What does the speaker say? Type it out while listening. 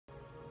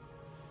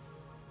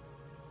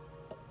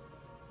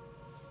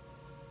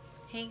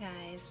Hey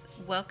guys,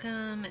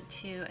 welcome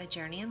to A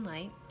Journey in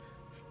Light.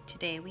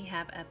 Today we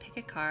have a pick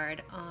a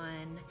card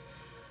on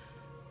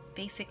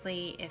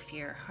basically if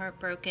you're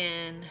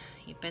heartbroken,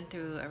 you've been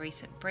through a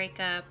recent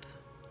breakup,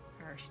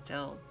 or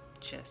still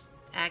just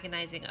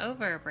agonizing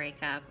over a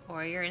breakup,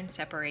 or you're in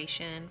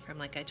separation from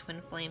like a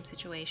twin flame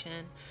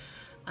situation.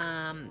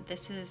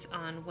 This is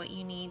on what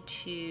you need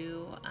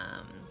to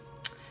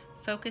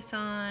focus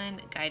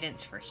on,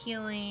 guidance for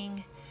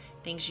healing,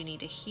 things you need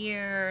to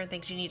hear,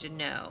 things you need to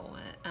know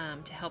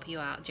to help you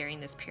out during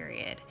this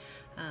period,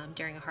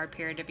 during a hard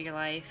period of your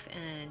life,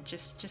 and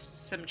just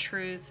some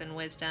truths and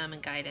wisdom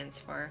and guidance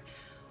for,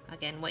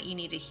 again, what you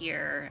need to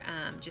hear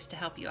just to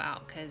help you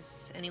out,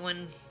 because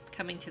anyone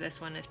coming to this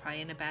one is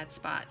probably in a bad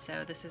spot.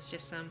 So this is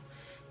just some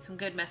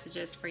good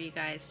messages for you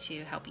guys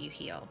to help you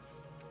heal.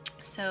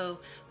 So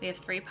we have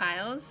 3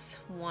 piles,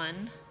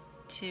 1,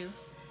 2,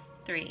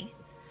 3.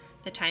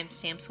 The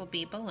timestamps will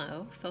be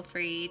below. Feel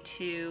free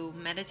to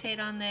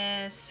meditate on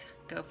this.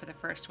 Go for the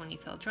first one you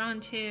feel drawn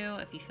to.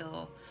 If you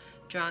feel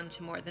drawn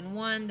to more than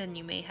one, then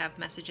you may have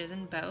messages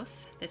in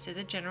both. This is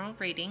a general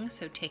reading,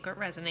 so take what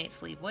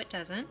resonates, leave what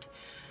doesn't.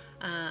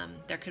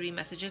 There could be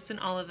messages in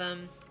all of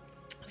them.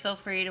 Feel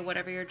free to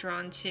whatever you're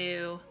drawn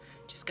to.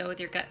 Just go with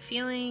your gut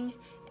feeling,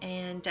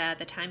 and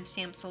the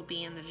timestamps will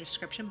be in the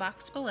description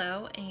box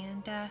below.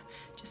 And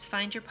just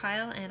find your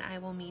pile, and I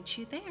will meet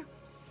you there.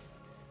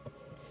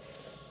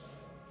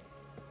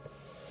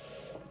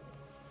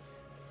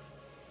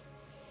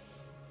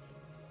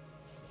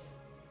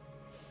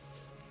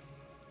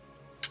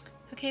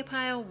 Okay,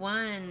 pile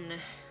 1.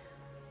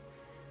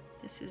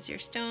 This is your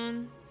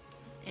stone,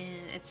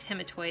 and it's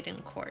hematoid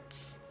and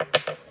quartz.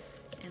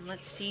 And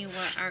let's see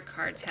what our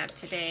cards have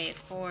today.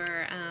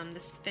 For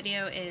this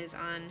video is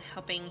on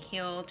helping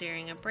heal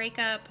during a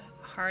breakup,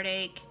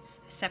 heartache,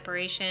 a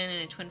separation,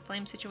 and a twin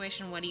flame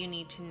situation. What do you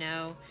need to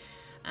know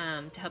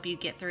to help you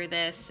get through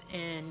this,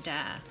 and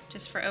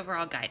just for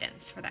overall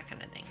guidance for that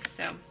kind of thing.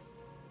 So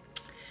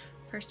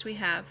first we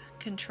have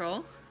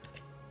control.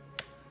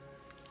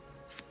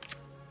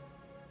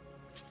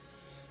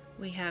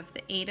 We have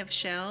the 8 of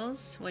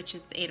shells, which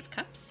is the 8 of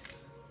cups.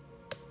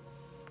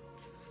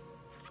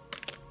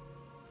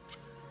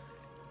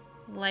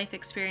 Life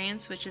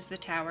experience, which is the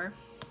tower.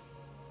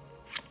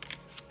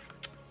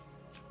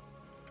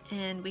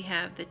 And we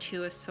have the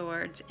 2 of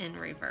swords in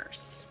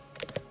reverse.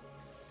 I'm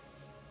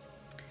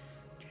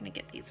trying to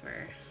get these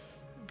where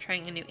I'm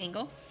trying a new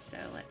angle, so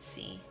let's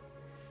see.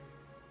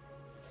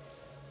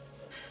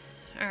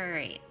 All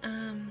right.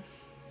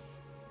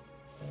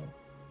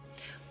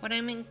 What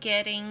I'm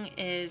getting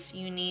is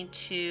you need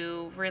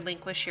to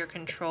relinquish your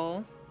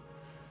control,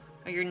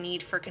 or your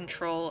need for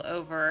control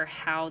over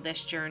how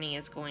this journey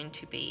is going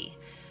to be.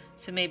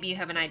 So maybe you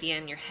have an idea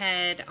in your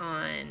head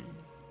on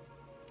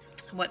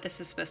what this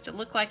is supposed to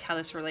look like, how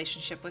this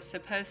relationship was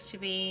supposed to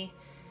be.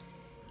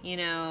 You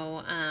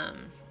know,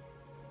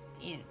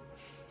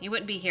 you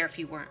wouldn't be here if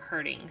you weren't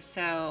hurting.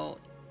 So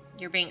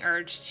you're being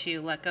urged to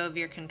let go of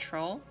your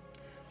control.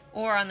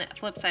 Or on the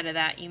flip side of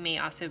that, you may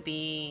also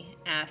be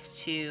asked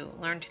to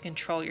learn to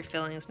control your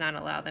feelings, not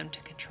allow them to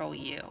control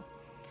you.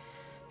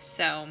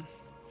 So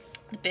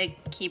the big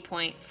key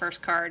point,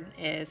 first card,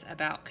 is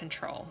about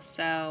control.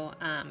 So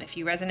if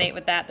you resonate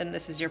with that, then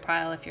this is your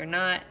pile. If you're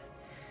not,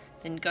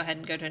 then go ahead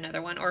and go to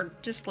another one, or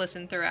just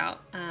listen throughout.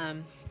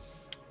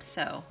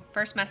 So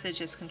first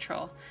message is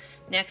control.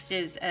 Next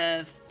is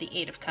of the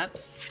 8 of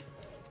cups.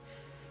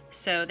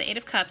 So the 8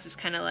 of cups is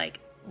kind of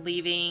like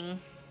leaving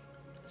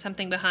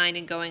something behind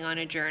and going on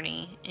a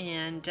journey,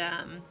 and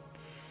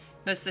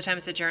most of the time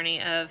it's a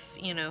journey of,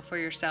 you know, for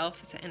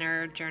yourself. It's an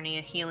inner journey,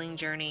 a healing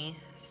journey.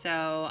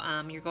 So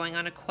you're going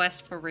on a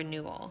quest for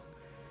renewal.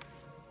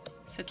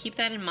 So keep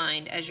that in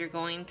mind as you're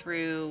going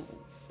through.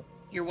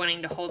 You're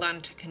wanting to hold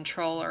on to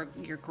control or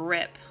your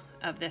grip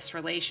of this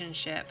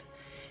relationship.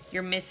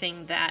 You're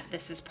missing that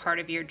this is part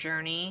of your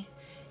journey,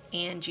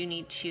 and you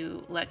need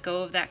to let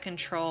go of that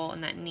control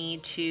and that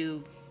need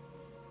to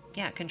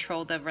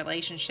control the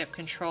relationship,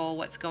 control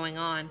what's going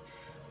on.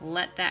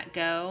 Let that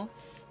go.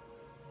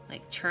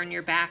 Like, turn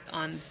your back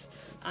on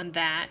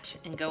that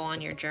and go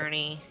on your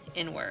journey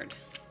inward.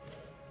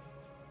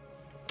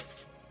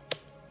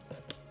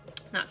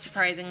 Not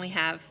surprising, we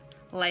have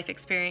life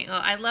experience.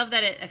 Well, I love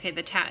that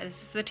this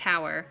is the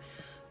tower,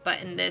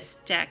 but in this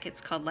deck it's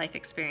called life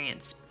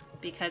experience,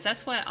 because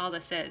that's what all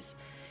this is.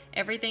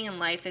 Everything in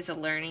life is a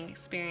learning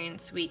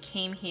experience. We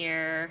came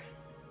here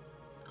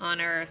on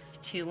earth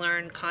to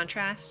learn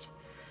contrast,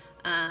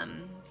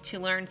 to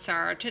learn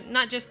sorrow, to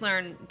not just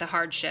learn the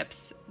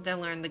hardships, to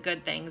learn the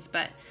good things,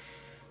 but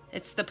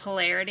it's the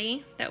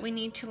polarity that we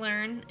need to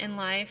learn in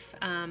life.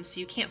 So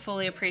you can't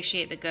fully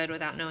appreciate the good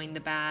without knowing the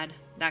bad,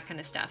 that kind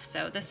of stuff.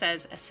 So this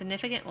says a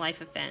significant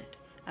life event,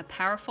 a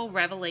powerful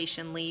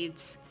revelation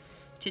leads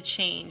to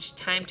change,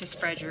 time to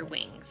spread your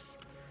wings.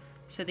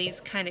 So these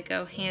kind of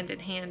go hand in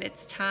hand.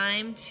 It's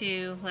time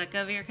to let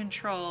go of your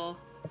control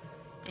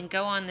and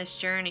go on this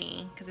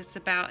journey, because it's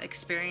about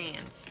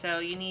experience. So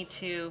you need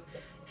to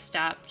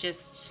stop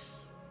just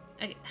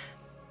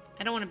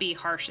don't want to be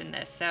harsh in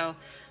this. So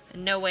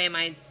in no way am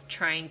I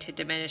trying to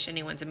diminish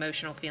anyone's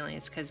emotional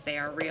feelings, because they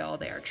are real,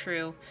 they are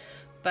true.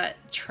 But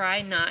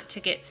try not to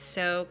get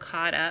so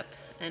caught up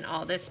in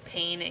all this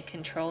pain and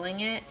controlling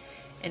it,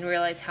 and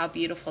realize how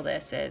beautiful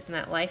this is, and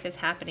that life is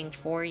happening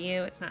for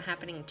you. It's not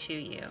happening to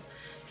you.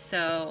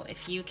 So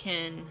if you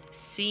can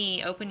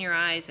see, open your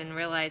eyes and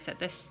realize that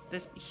this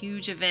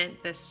huge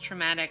event, this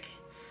traumatic,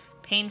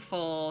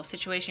 painful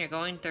situation you're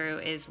going through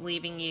is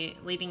leading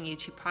you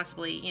to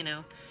possibly, you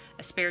know,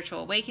 a spiritual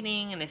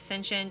awakening, an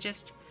ascension.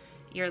 Just,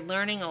 you're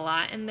learning a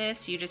lot in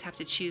this. You just have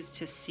to choose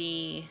to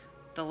see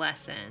the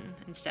lesson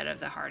instead of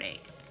the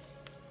heartache.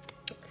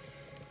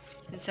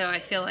 And so I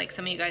feel like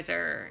some of you guys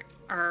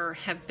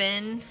have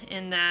been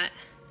in that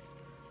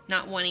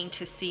not wanting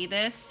to see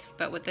this,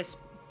 but with this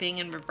being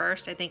in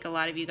reverse, I think a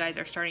lot of you guys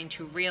are starting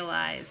to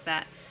realize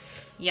that,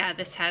 yeah,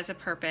 this has a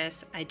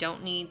purpose. I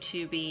don't need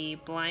to be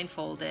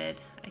blindfolded.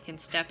 I can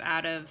step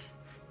out of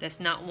this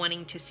not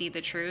wanting to see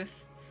the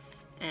truth.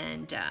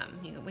 And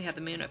you know, we have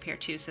the moon up here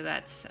too, so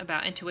that's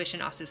about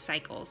intuition, also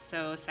cycles.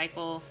 So a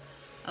cycle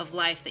of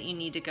life that you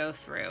need to go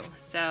through.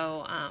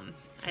 So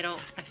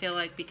I feel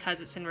like because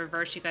it's in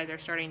reverse, you guys are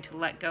starting to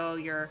let go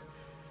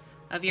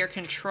of your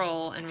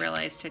control and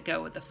realize to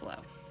go with the flow.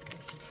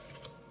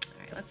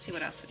 All right, let's see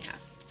what else we have.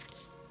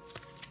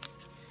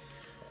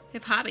 We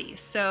have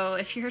hobbies. So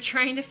if you're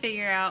trying to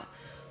figure out,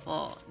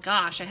 well,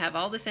 gosh, I have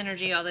all this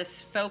energy, all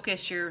this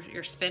focus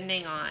you're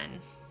spending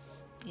on,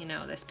 you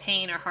know, this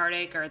pain or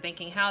heartache, or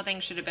thinking how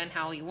things should have been,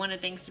 how you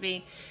wanted things to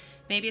be,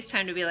 maybe it's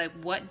time to be like,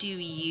 what do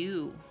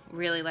you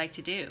really like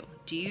to do?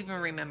 Do you even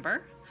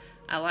remember?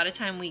 A lot of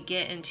time we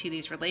get into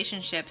these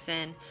relationships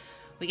and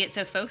we get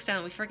so focused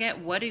on it, we forget,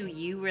 what do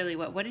you really,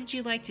 what did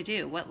you like to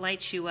do? What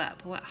lights you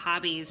up? What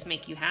hobbies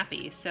make you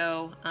happy?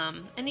 So,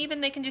 and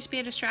even they can just be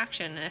a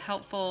distraction, a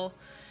helpful,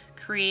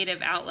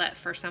 creative outlet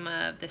for some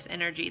of this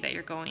energy that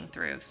you're going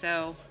through.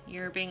 So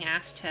you're being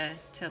asked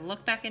to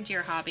look back into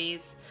your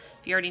hobbies.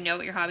 If you already know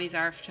what your hobbies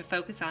are, to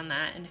focus on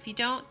that. And if you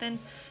don't, then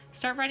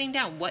start writing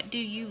down, what do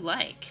you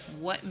like?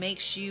 What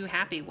makes you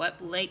happy?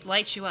 What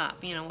lights you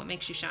up? You know, what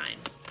makes you shine?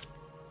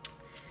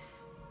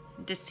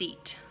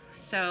 Deceit.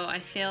 So I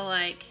feel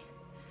like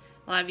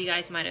a lot of you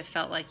guys might have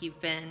felt like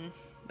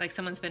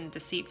someone's been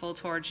deceitful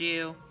towards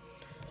you.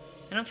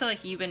 I don't feel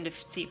like you've been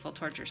deceitful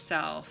towards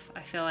yourself.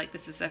 I feel like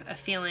this is a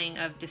feeling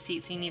of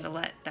deceit, so you need to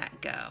let that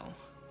go.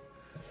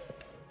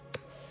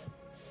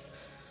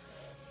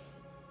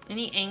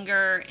 Any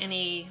anger,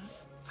 any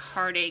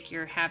heartache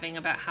you're having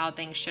about how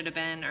things should have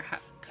been or how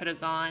could have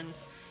gone,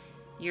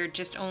 you're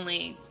just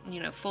only, you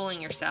know,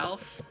 fooling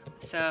yourself.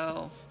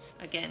 So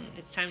again,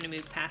 it's time to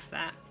move past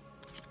that.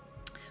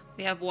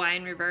 We have why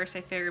in reverse.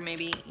 I figure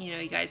maybe, you know,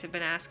 you guys have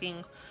been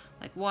asking,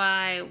 like,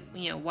 why,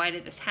 you know, why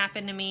did this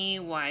happen to me?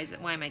 Why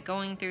am I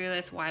going through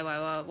this?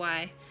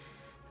 Why?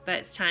 But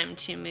it's time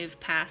to move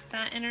past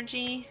that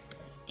energy.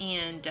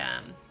 And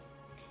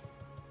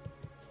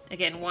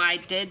again, why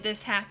did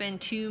this happen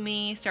to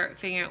me? Start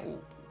figuring out,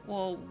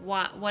 well,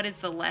 what is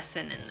the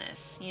lesson in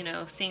this? You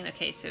know, seeing,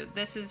 okay, so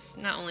this is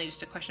not only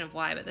just a question of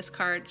why, but this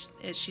card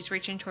she's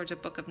reaching towards a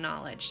book of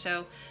knowledge.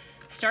 So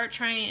start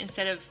trying,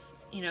 instead of,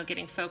 you know,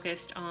 getting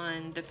focused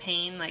on the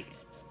pain, like,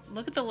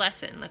 look at the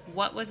lesson. Like,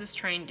 what was this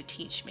trying to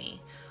teach me?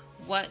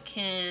 What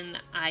can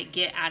I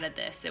get out of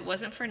this? It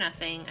wasn't for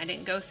nothing. I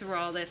didn't go through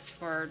all this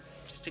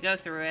just to go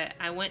through it.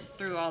 I went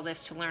through all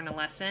this to learn a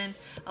lesson,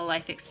 a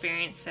life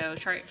experience. So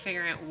try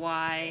figuring out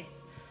why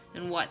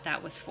and what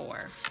that was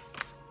for.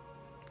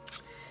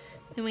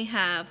 Then we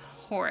have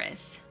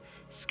Horus.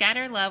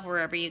 Scatter love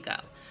wherever you go.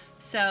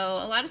 So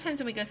a lot of times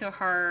when we go through a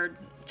hard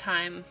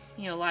time,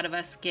 you know, a lot of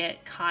us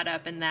get caught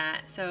up in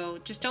that. So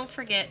just don't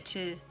forget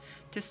to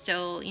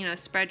still, you know,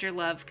 spread your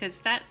love, because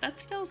that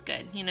feels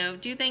good. You know,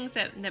 do things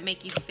that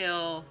make you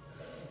feel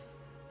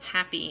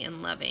happy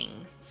and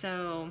loving.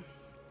 So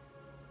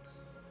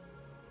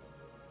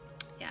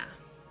yeah.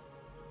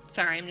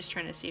 Sorry, I'm just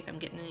trying to see if I'm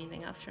getting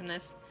anything else from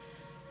this.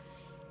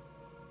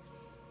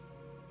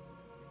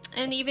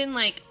 And even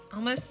like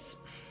almost,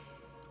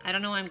 I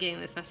don't know why I'm getting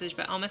this message,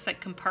 but almost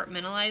like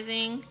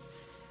compartmentalizing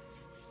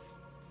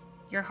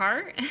your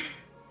heart. I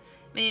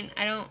mean,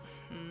 I don't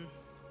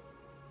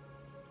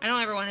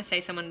ever want to say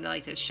someone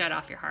to shut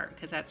off your heart,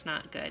 because that's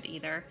not good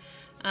either.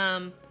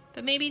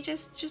 But maybe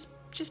just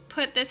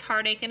put this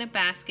heartache in a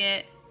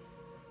basket,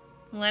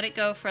 let it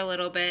go for a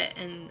little bit,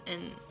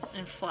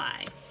 and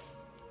fly.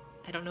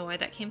 I don't know why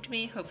that came to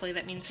me. Hopefully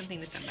that means something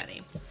to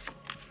somebody.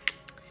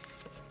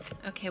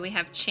 Okay, we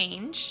have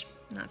change.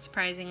 Not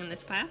surprising in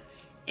this pile.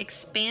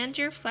 Expand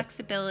your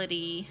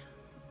flexibility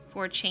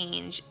for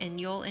change, and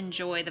you'll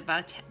enjoy the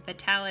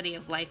vitality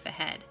of life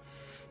ahead.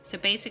 So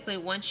basically,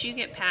 once you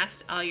get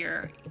past all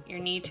your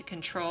need to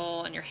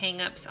control and your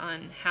hang-ups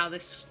on how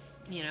this,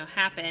 you know,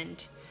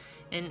 happened,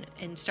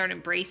 and start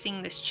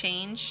embracing this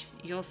change,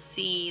 you'll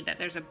see that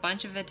there's a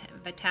bunch of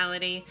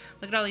vitality.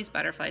 Look at all these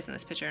butterflies in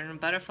this picture. And a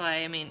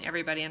butterfly, I mean,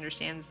 everybody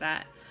understands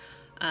that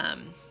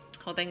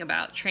whole thing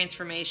about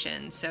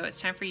transformation. So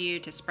it's time for you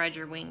to spread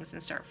your wings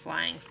and start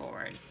flying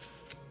forward.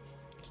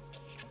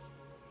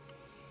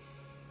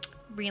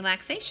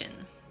 relaxation.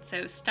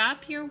 So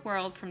stop your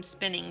world from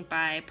spinning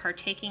by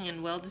partaking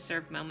in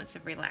well-deserved moments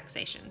of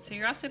relaxation. So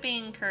you're also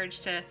being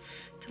encouraged to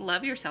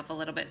love yourself a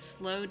little bit.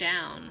 Slow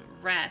down,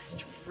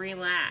 rest,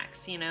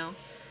 relax, you know.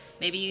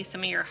 Maybe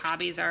some of your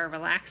hobbies are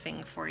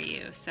relaxing for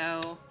you.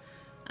 So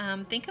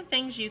think of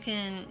things you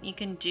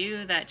can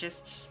do that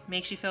just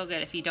makes you feel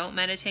good. If you don't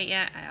meditate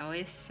yet, I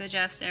always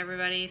suggest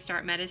everybody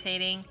start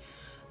meditating.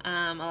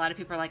 A lot of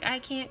people are like, I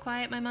can't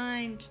quiet my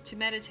mind to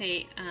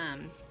meditate.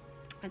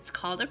 It's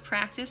called a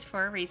practice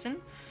for a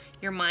reason.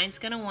 Your mind's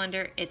gonna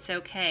wander. It's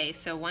okay.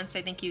 So once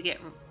I think you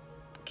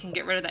can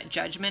get rid of that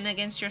judgment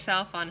against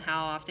yourself on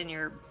how often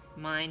your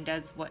mind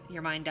does what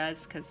your mind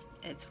does, because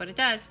it's what it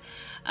does,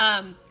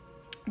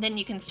 then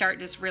you can start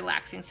just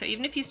relaxing. So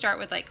even if you start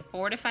with like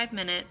 4 to 5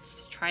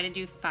 minutes, try to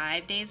do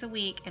 5 days a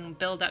week and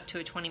build up to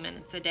a 20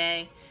 minutes a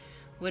day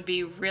would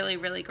be really,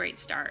 really great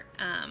start.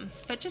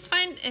 But just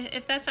find,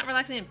 if that's not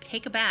relaxing,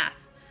 take a bath,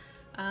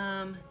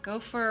 go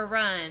for a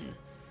run,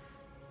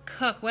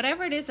 cook,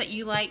 whatever it is that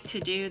you like to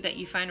do that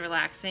you find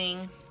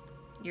relaxing.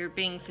 You're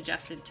being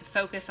suggested to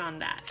focus on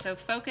that. So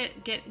focus,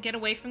 get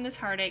away from this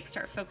heartache,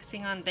 start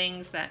focusing on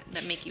things that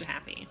make you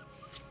happy.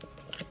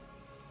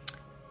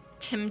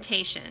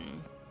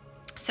 Temptation.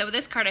 So with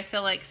this card, I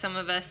feel like some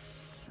of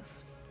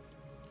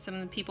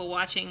the people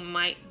watching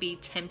might be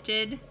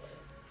tempted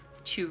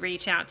to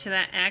reach out to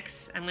that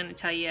ex. I'm going to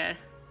tell you,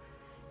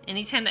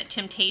 anytime that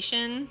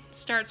temptation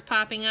starts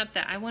popping up,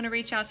 that I want to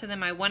reach out to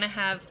them, I want to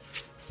have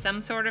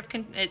some sort of,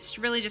 it's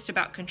really just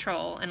about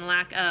control, and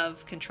lack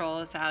of control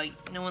is how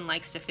no one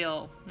likes to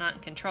feel not in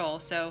control.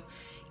 So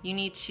you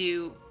need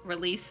to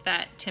release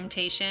that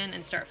temptation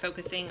and start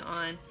focusing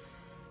on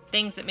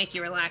things that make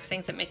you relax,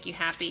 things that make you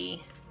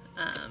happy.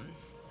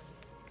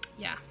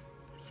 Yeah,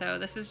 so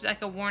this is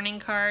like a warning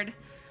card.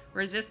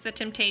 Resist the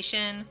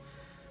temptation,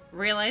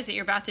 realize that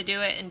you're about to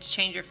do it, and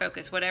change your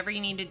focus. Whatever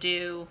you need to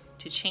do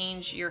to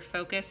change your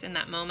focus in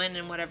that moment,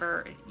 and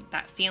whatever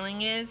that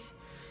feeling is,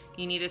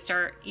 you need to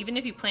start, even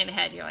if you plan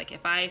ahead, you're like,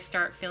 if I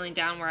start feeling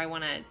down where I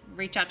want to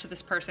reach out to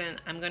this person,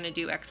 I'm going to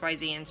do X, Y,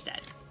 Z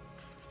instead.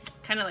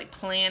 Kind of like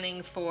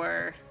planning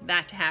for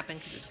that to happen,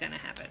 because it's going to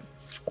happen.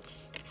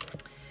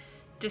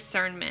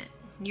 Discernment.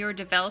 You're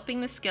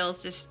developing the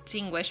skills to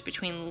distinguish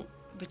between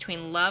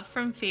love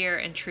from fear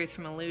and truth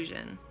from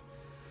illusion.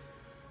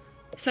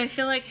 So I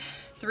feel like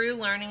through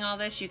learning all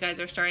this, you guys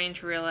are starting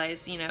to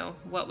realize, you know,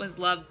 what was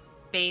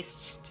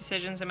love-based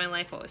decisions in my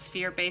life, what was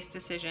fear-based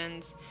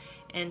decisions,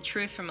 and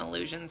truth from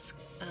illusions.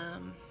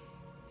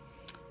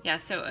 Yeah,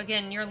 so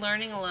again, you're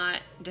learning a lot.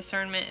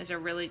 Discernment is a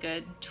really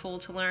good tool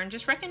to learn.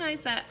 Just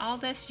recognize that all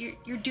this,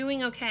 you're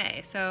doing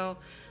okay. So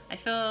I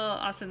feel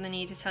also the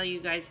need to tell you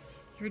guys,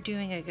 you're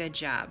doing a good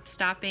job.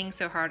 Stop being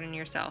so hard on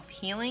yourself.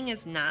 Healing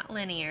is not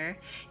linear.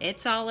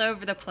 It's all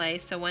over the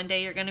place. So one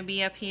day you're going to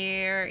be up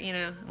here, you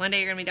know, one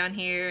day you're going to be down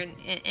here,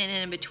 and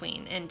in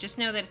between. And just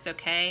know that it's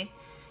okay.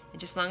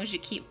 And just as long as you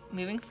keep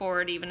moving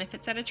forward, even if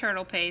it's at a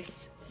turtle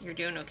pace, you're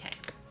doing okay.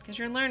 Because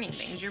you're learning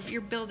things.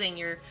 You're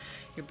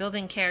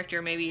building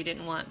character maybe you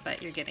didn't want,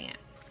 but you're getting it.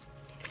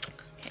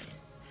 Okay.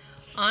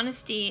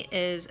 Honesty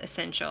is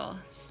essential.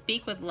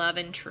 Speak with love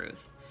and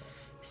truth.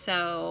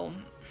 So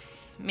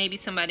maybe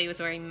somebody was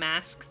wearing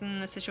masks in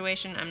the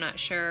situation, I'm not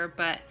sure,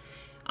 but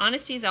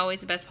honesty is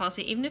always the best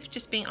policy, even if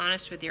just being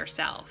honest with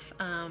yourself.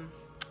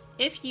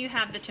 If you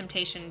have the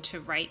temptation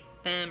to write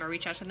them or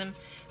reach out to them,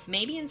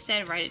 maybe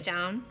instead write it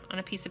down on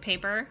a piece of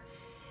paper.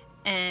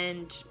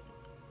 And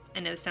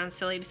I know this sounds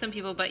silly to some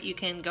people, but you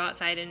can go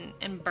outside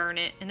and burn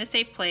it in a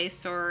safe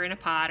place or in a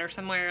pot or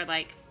somewhere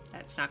like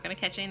that's not going to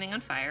catch anything on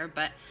fire,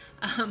 but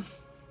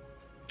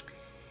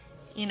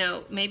you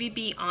know, maybe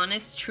be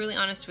honest, truly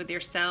honest with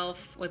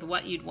yourself, with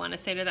what you'd want to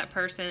say to that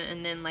person,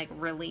 and then like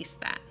release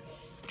that.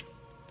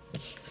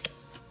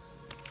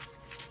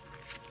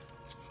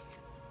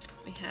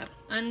 We have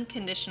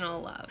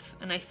unconditional love.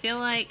 And I feel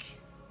like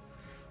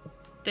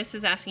this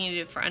is asking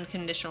you for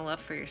unconditional love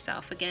for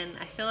yourself. Again,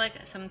 I feel like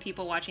some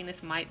people watching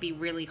this might be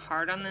really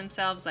hard on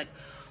themselves. Like,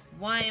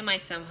 why am I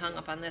so hung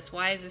up on this?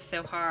 Why is this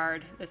so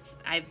hard?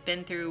 I've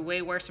been through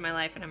way worse in my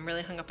life and I'm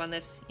really hung up on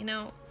this. You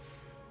know,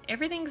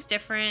 everything's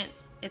different.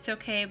 It's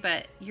okay,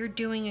 but you're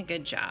doing a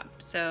good job.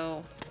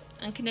 So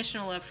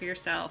unconditional love for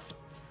yourself.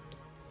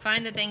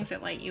 Find the things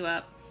that light you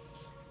up.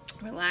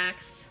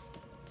 Relax.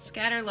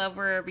 Scatter love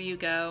wherever you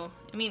go.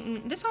 I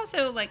mean, this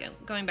also, like,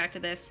 going back to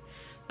this,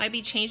 might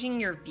be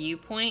changing your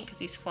viewpoint, because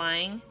he's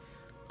flying,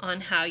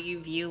 on how you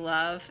view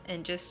love,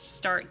 and just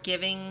start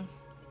giving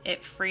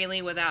it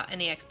freely without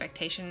any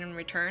expectation in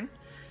return,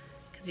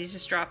 because he's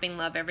just dropping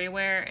love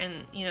everywhere.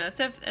 And you know,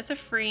 that's a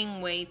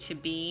freeing way to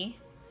be,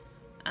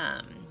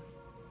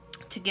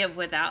 to give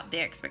without the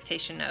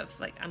expectation of,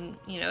 like,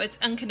 you know, it's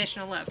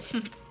unconditional love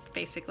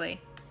basically.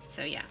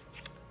 So yeah,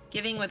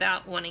 giving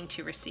without wanting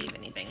to receive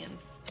anything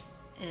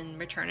in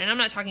return. And I'm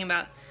not talking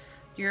about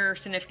your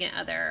significant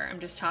other, I'm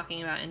just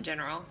talking about in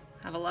general.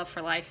 Have a love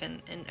for life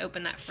and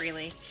open that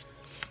freely.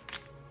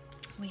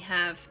 We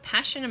have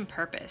passion and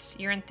purpose.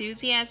 Your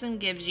enthusiasm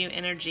gives you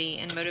energy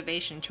and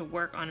motivation to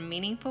work on a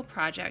meaningful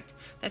project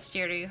that's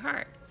dear to your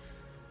heart.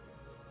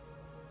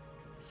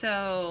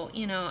 So,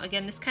 you know,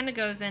 again, this kind of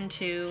goes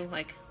into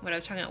like what I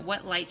was talking about,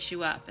 what lights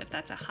you up. If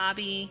that's a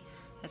hobby,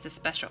 that's a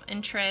special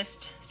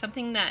interest,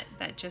 something that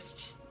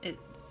just it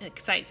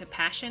excites a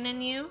passion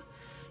in you,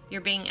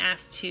 you're being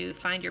asked to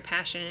find your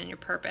passion and your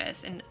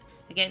purpose. And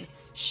again,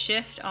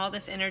 shift all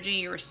this energy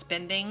you were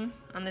spending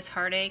on this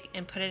heartache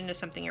and put it into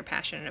something you're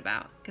passionate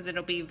about, because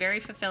it'll be very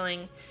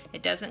fulfilling.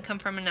 It doesn't come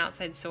from an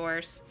outside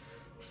source.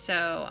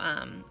 So,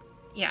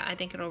 yeah, I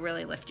think it'll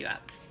really lift you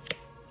up.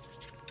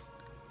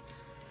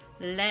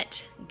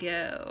 Let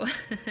go.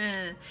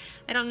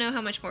 I don't know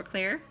how much more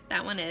clear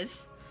that one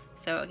is.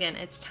 So again,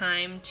 it's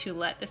time to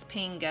let this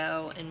pain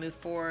go and move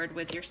forward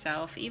with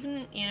yourself.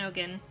 Even, you know,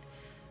 again,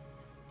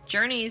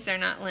 journeys are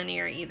not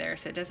linear either,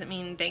 so it doesn't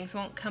mean things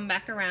won't come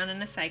back around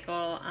in a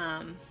cycle,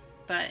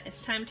 but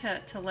it's time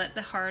to let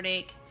the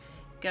heartache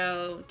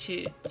go,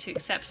 to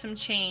accept some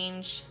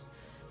change,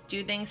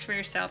 do things for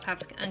yourself,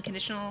 have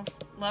unconditional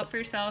love for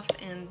yourself,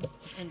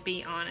 and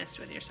be honest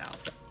with yourself.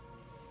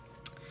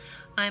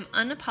 I'm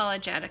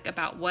unapologetic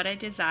about what I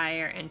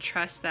desire and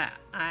trust that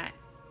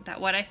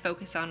what I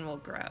focus on will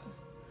grow.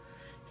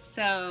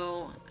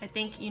 So I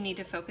think you need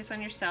to focus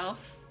on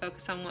yourself,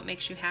 focus on what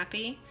makes you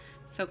happy,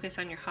 focus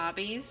on your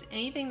hobbies.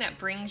 Anything that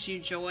brings you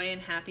joy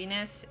and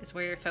happiness is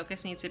where your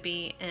focus needs to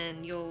be,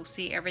 and you'll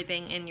see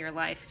everything in your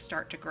life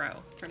start to grow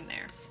from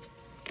there.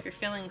 If you're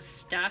feeling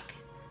stuck,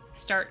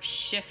 start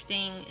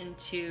shifting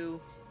into,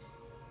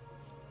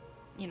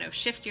 you know,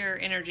 shift your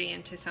energy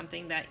into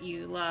something that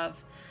you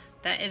love,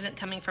 that isn't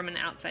coming from an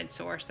outside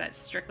source, that's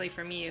strictly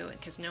from you,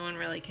 because no one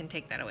really can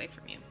take that away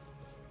from you.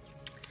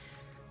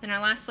 Then our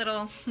last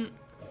little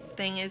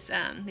thing is,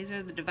 these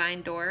are the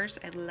Divine Doors.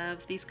 I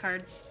love these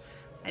cards.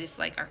 I just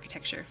like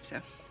architecture, so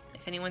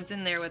if anyone's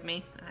in there with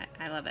me,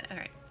 I love it. All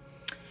right.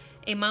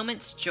 A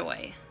moment's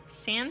joy.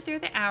 Sand through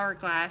the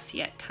hourglass,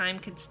 yet time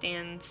could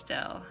stand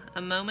still.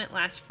 A moment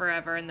lasts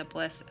forever in the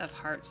bliss of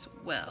heart's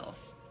will.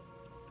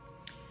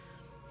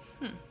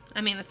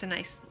 I mean, that's a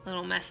nice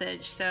little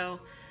message. So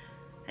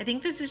I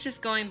think this is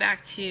just going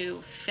back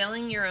to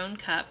filling your own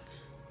cup,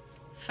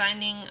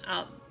 finding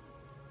out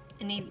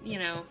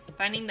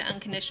finding the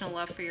unconditional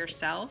love for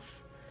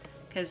yourself,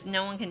 because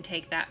no one can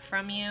take that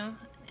from you.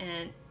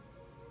 And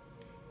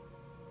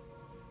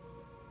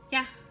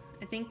yeah,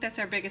 I think that's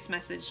our biggest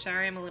message.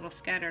 Sorry, I'm a little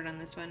scattered on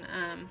this one.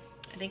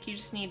 I think you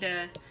just need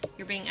to,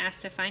 you're being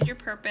asked to find your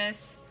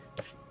purpose,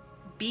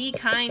 be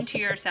kind to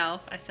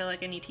yourself. I feel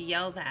like I need to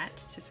yell that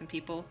to some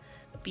people.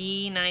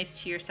 Be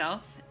nice to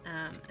yourself.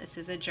 This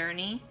is a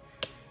journey,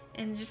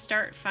 and just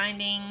start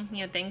finding,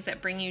 you know, things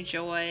that bring you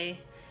joy,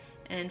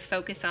 and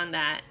focus on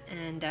that,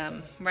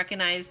 and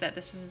recognize that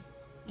this is,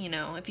 you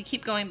know, if you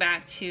keep going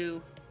back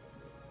to,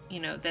 you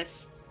know,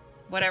 this,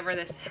 whatever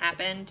this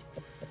happened,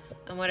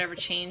 and whatever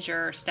change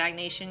or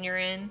stagnation you're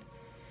in,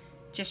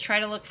 just try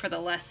to look for the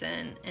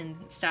lesson and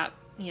stop,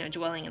 you know,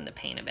 dwelling in the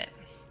pain of it.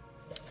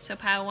 So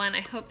pile one,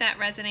 I hope that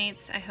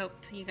resonates. I hope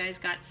you guys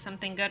got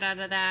something good out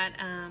of that.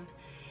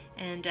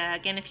 And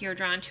again, if you're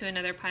drawn to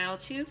another pile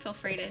too, feel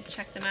free to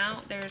check them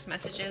out. There's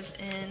messages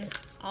in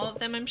all of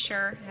them, I'm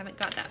sure. I haven't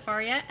got that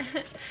far yet.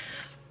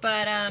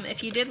 But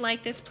if you did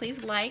like this,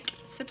 please like,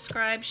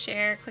 subscribe,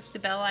 share, click the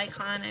bell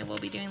icon. I will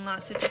be doing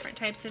lots of different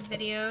types of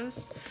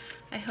videos.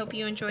 I hope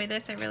you enjoy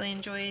this. I really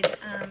enjoyed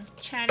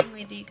chatting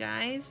with you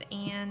guys,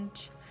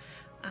 and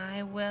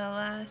I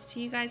will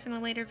see you guys in a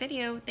later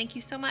video. Thank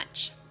you so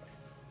much.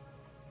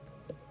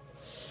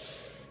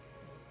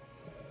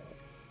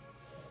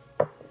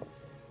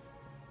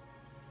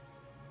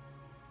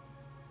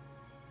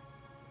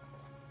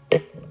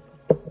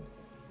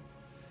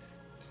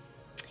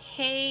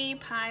 Hey,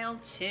 pile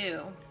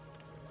two.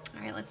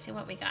 All right, let's see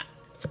what we got.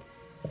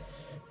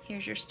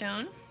 Here's your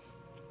stone.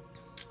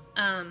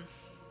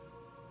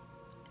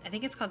 I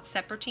think it's called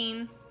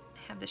Serpentine.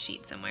 I have the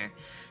sheet somewhere.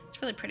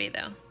 It's really pretty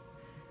though.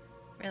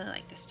 Really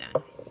like this stone.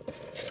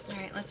 All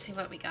right, let's see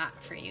what we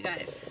got for you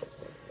guys.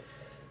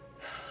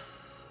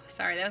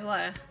 Sorry, there's a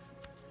lot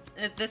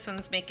of, this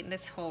one's making,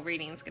 this whole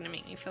reading is going to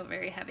make me feel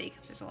very heavy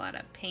because there's a lot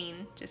of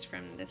pain just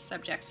from this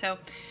subject. So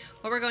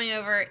what we're going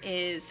over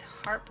is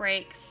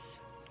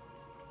heartbreaks,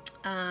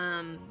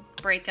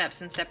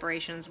 breakups and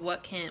separations.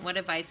 What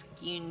advice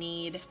do you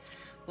need?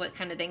 What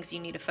kind of things you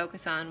need to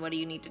focus on? What do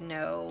you need to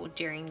know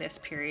during this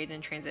period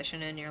and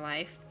transition in your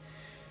life?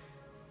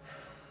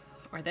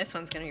 Or this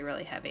one's going to be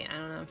really heavy. I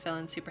don't know, I'm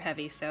feeling super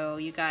heavy. So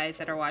you guys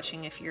that are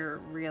watching, if you're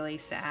really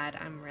sad,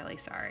 I'm really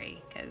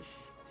sorry,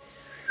 because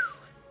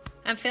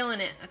I'm feeling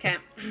it. Okay,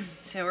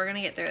 so we're going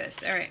to get through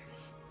this. All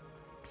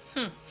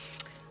right.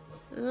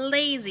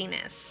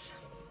 Laziness.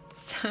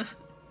 So,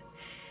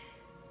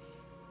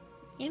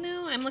 you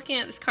know, I'm looking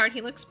at this card.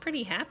 He looks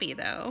pretty happy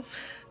though.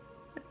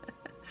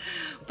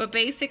 But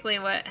basically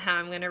how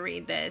I'm going to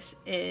read this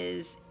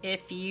is,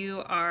 if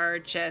you are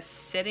just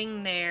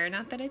sitting there,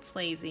 not that it's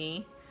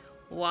lazy,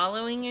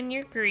 wallowing in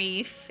your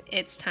grief,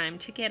 it's time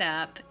to get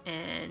up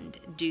and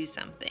do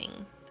something.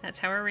 That's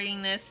how we're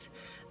reading this.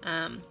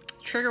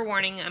 Trigger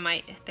warning,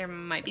 there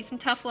might be some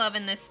tough love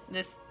in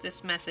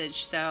this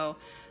message, so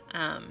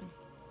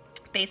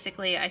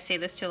Basically, I say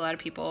this to a lot of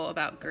people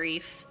about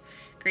grief.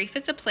 Grief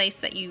is a place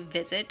that you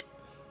visit.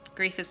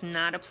 Grief is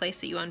not a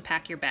place that you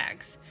unpack your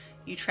bags.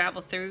 You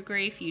travel through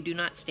grief, you do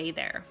not stay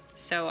there.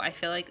 So I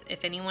feel like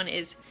if anyone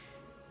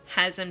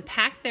has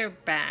unpacked their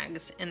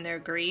bags in their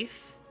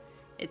grief,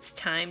 it's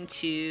time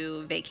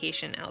to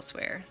vacation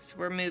elsewhere. So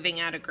we're moving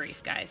out of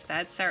grief, guys.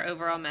 That's our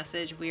overall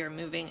message. We are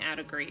moving out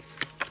of grief.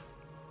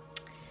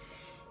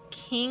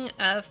 King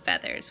of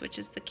Feathers, which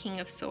is the King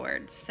of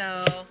Swords.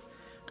 So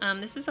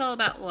this is all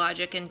about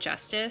logic and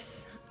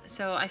justice.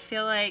 So I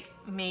feel like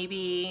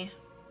maybe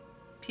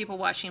people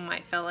watching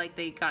might feel like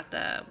they got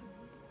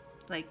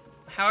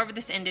however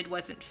this ended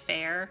wasn't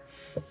fair.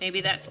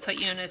 Maybe that's put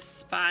you in a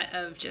spot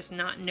of just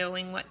not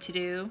knowing what to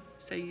do,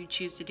 so you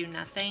choose to do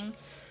nothing.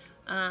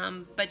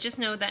 But just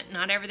know that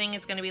not everything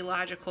is going to be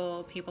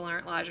logical. People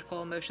aren't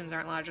logical. Emotions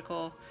aren't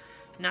logical.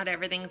 Not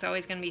everything's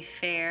always going to be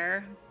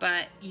fair,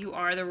 but you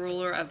are the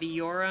ruler of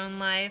your own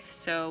life.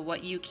 So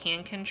what you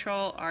can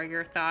control are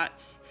your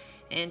thoughts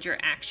and your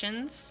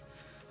actions.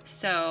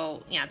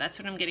 So yeah, that's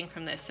what I'm getting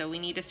from this. So we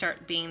need to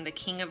start being the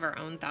king of our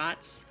own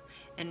thoughts,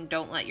 and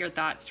don't let your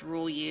thoughts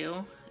rule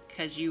you,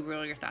 because you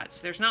rule your thoughts.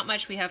 There's not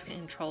much we have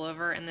control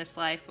over in this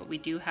life, but we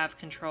do have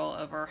control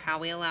over how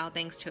we allow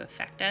things to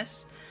affect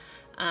us,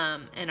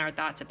 and our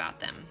thoughts about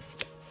them.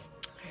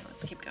 All right,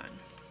 let's keep going.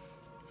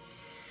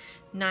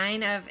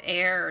 9 of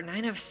Air,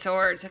 9 of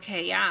Swords.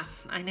 Okay, yeah,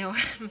 I know.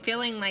 I'm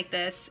feeling like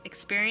this,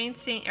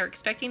 experiencing or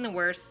expecting the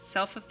worst,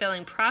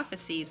 self-fulfilling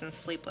prophecies and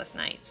sleepless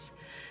nights.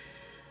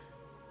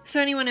 So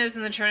anyone knows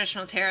in the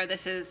traditional tarot,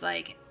 this is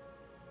like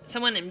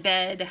someone in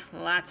bed,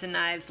 lots of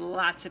knives,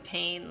 lots of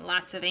pain,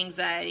 lots of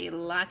anxiety,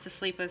 lots of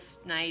sleepless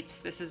nights.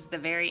 This is the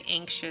very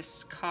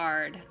anxious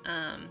card.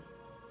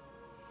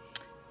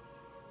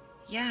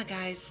 Yeah,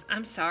 guys,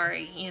 I'm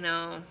sorry. You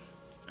know,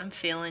 I'm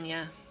feeling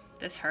you.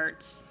 This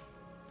hurts.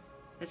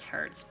 This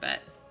hurts, but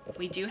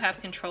we do have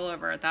control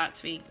over our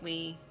thoughts.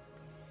 We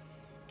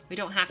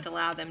don't have to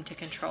allow them to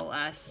control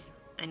us.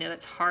 I know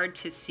that's hard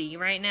to see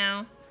right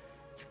now.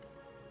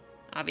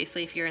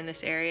 Obviously, if you're in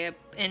this area,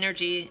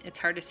 energy, it's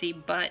hard to see,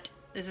 but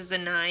this is a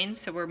 9,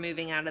 so we're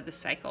moving out of the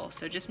cycle.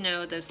 So just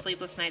know those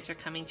sleepless nights are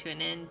coming to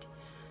an end.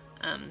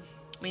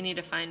 We need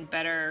to find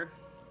better,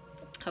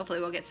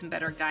 hopefully we'll get some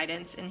better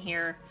guidance in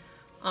here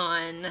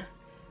on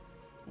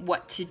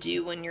what to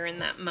do when you're in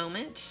that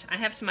moment. I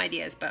have some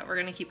ideas, but we're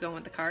going to keep going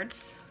with the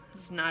cards.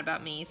 This is not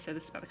about me, so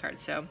this is about the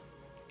cards. So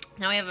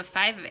now we have a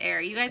 5 of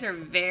Air. You guys are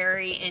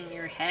very in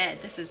your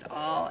head. This is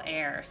all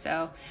air,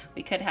 so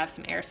we could have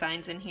some air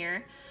signs in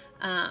here.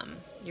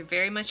 You're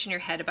very much in your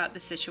head about the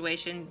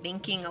situation,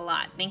 thinking a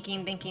lot,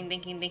 thinking,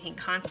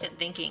 constant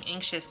thinking,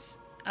 anxious,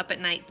 up at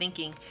night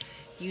thinking.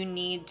 You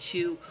need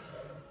to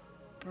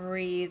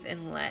breathe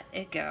and let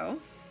it go.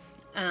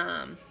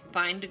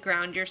 Find to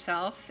ground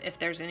yourself if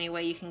there's any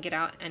way you can get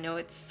out. I know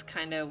it's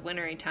kind of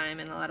wintry time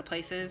in a lot of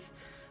places.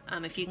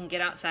 If you can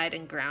get outside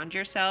and ground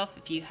yourself,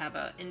 if you have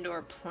an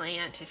indoor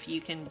plant, if you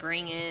can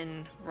bring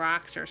in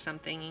rocks or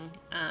something,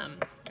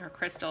 or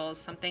crystals,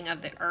 something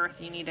of the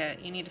earth, you need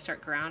to start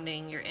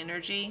grounding your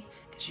energy,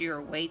 because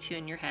you're way too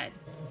in your head.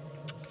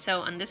 So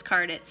on this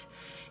card, it's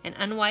an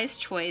unwise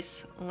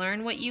choice.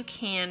 Learn what you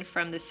can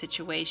from the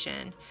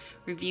situation.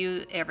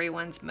 Review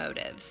everyone's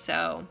motives.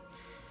 So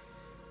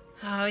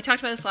we talked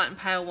about this a lot in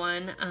pile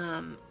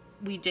 1.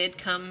 We did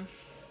come,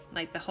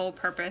 like the whole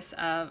purpose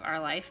of our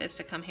life is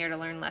to come here to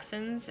learn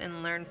lessons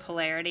and learn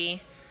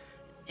polarity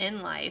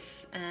in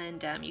life.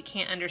 And you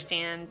can't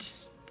understand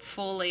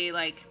fully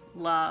like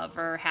love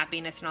or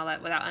happiness and all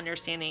that without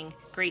understanding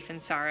grief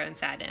and sorrow and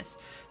sadness.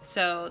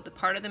 So the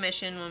part of the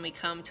mission when we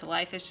come to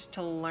life is just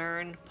to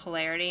learn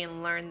polarity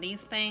and learn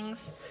these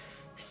things.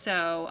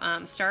 So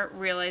start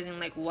realizing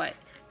like what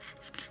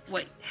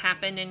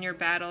happened in your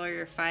battle or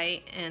your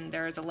fight, and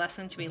there's a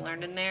lesson to be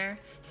learned in there.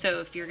 So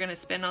if you're going to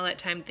spend all that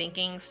time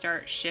thinking,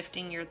 start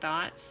shifting your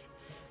thoughts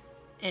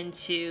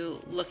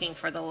into looking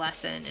for the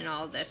lesson in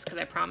all of this, because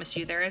I promise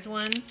you there is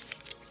one.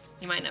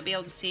 You might not be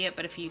able to see it,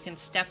 but if you can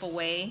step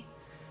away,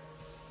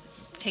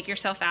 take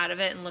yourself out of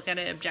it and look at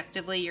it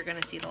objectively, you're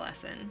going to see the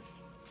lesson.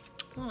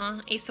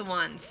 Ace of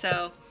Wands.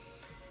 So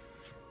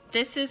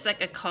this is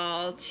like a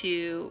call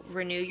to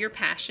renew your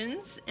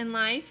passions in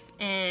life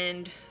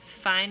and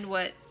find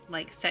what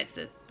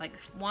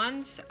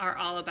wands are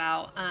all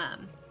about.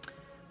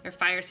 They're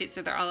fire suits,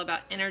 so they're all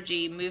about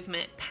energy,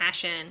 movement,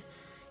 passion,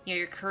 you know,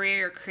 your career,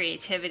 your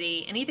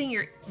creativity, anything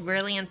you're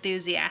really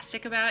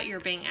enthusiastic about. You're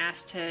being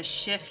asked to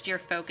shift your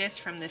focus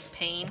from this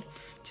pain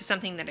to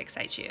something that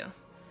excites you.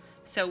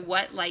 So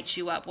what lights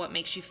you up? What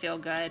makes you feel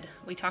good?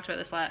 We talked about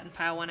this a lot in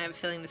pile 1. I have a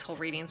feeling this whole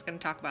reading is going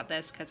to talk about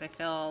this, because I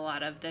feel a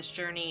lot of this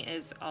journey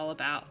is all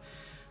about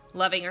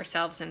loving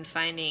ourselves and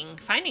finding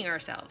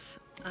ourselves.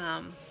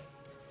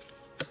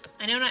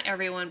 I know not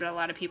everyone, but a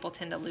lot of people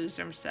tend to lose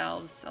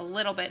themselves a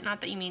little bit.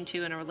 Not that you mean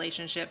to in a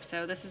relationship.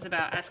 So this is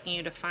about asking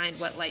you to find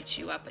what lights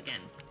you up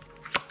again.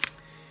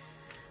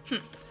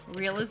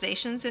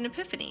 Realizations and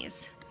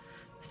epiphanies.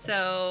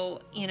 So,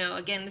 you know,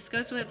 again, this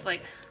goes with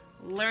like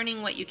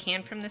learning what you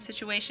can from the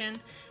situation.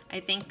 I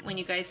think when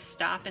you guys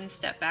stop and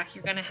step back,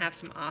 you're going to have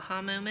some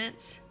aha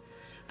moments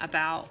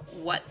about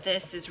what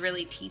this is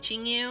really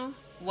teaching you,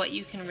 what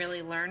you can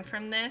really learn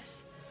from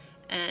this,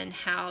 and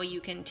how you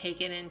can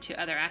take it into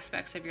other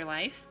aspects of your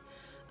life.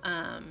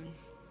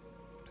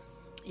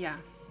 Yeah,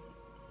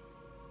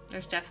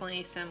 there's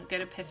definitely some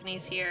good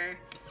epiphanies here.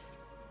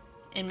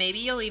 And maybe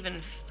you'll even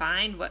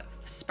find what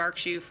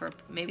sparks you for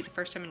maybe the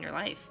first time in your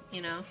life,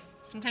 you know?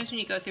 Sometimes when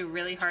you go through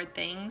really hard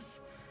things,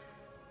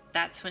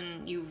 that's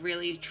when you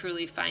really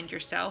truly find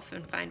yourself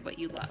and find what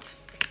you love.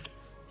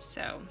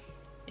 So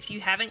if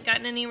you haven't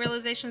gotten any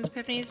realizations,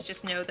 epiphanies,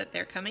 just know that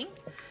they're coming.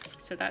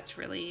 So that's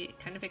really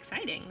kind of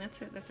exciting.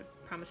 That's a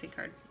promising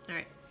card. All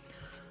right.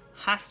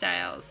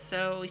 Hostiles.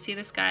 So we see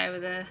this guy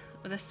with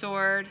a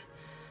sword.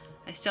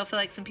 I still feel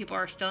like some people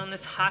are still in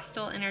this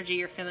hostile energy.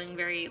 You're feeling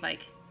very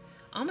like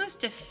almost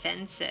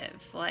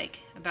defensive,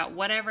 like about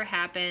whatever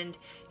happened.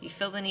 You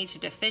feel the need to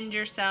defend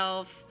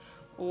yourself,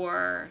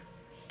 or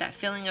that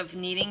feeling of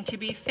needing to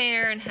be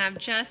fair and have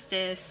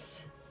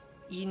justice.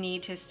 You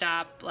need to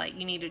stop, like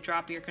you need to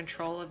drop your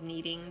control of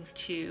needing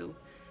to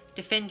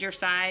defend your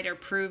side or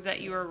prove that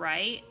you were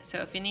right. So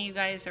if any of you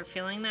guys are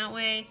feeling that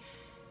way,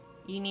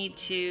 you need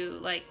to,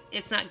 like,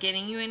 it's not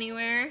getting you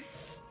anywhere.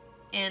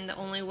 And the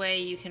only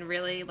way you can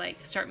really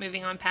like start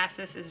moving on past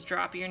this is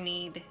drop your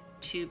need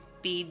to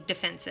be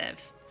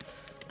defensive.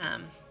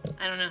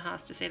 I don't know how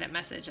else to say that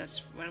message. That's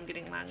what I'm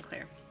getting loud and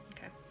clear.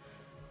 Okay.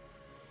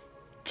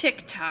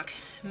 TikTok.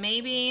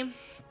 Maybe,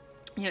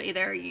 you know,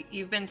 either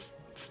you've been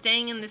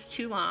staying in this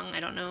too long. I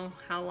don't know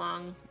how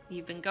long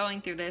you've been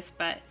going through this,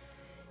 but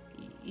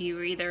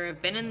you either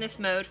have been in this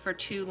mode for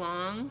too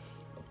long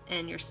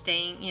and you're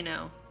staying, you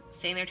know,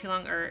 staying there too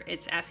long, or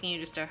it's asking you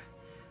just to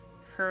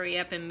hurry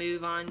up and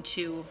move on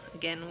to,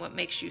 again, what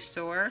makes you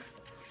soar.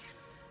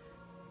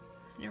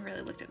 I never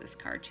really looked at this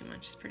card too much.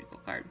 It's a pretty cool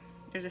card.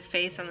 There's a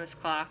face on this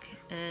clock,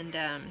 and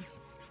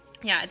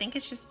yeah, I think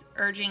it's just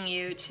urging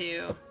you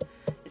to,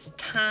 it's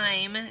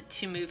time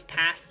to move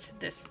past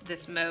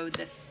this mode,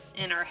 this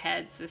in our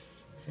heads,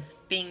 this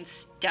being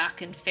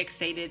stuck and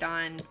fixated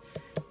on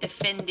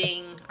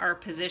defending our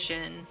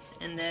position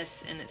in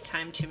this, and it's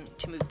time to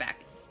move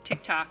back.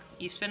 TikTok,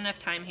 you spend enough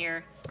time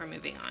here, we're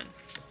moving on.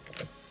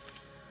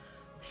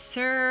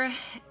 Sir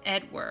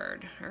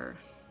Edward, or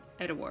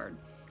Edward.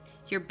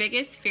 Your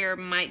biggest fear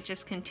might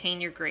just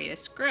contain your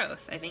greatest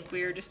growth. I think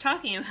we were just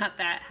talking about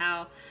that,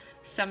 how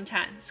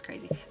sometimes, it's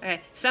crazy. Okay,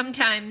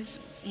 sometimes,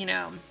 you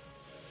know,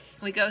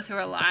 we go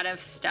through a lot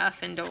of stuff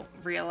and don't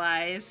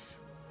realize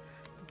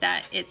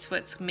that it's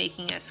what's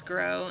making us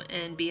grow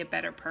and be a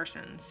better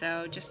person.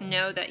 So just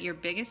know that your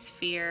biggest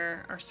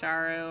fear or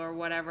sorrow or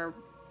whatever,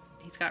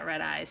 he's got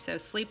red eyes, so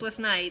sleepless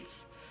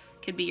nights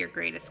could be your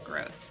greatest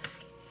growth.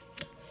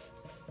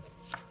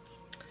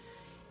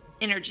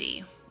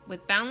 Energy.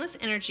 With boundless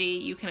energy,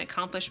 you can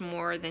accomplish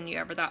more than you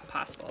ever thought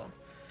possible.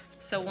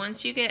 So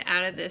once you get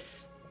out of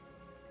this,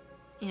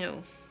 you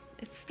know,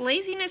 it's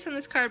laziness in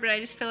this card, but I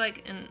just feel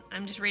like, and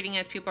I'm just reading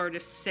as people are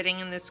just sitting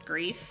in this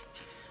grief.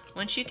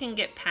 Once you can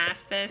get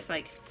past this,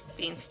 like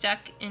being stuck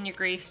in your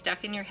grief,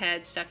 stuck in your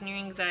head, stuck in your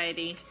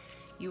anxiety,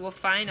 you will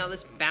find all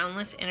this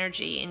boundless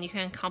energy and you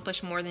can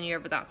accomplish more than you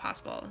ever thought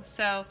possible.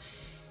 So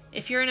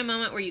if you're in a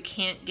moment where you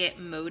can't get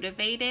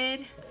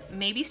motivated,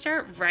 maybe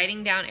start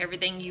writing down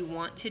everything you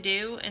want to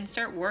do and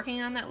start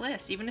working on that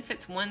list, even if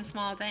it's one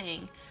small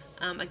thing.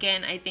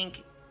 Again, I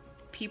think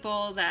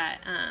people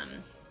that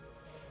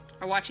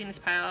are watching this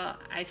pile,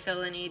 I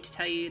feel the need to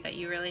tell you that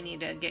you really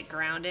need to get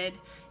grounded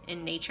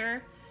in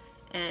nature,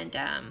 and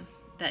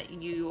that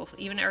you will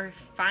even, or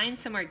find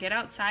somewhere, get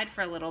outside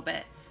for a little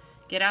bit.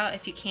 Get out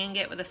if you can,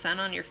 get with the sun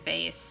on your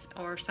face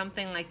or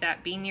something like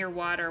that. Be near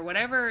water,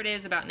 whatever it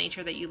is about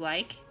nature that you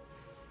like.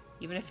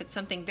 Even if it's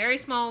something very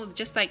small,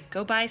 just like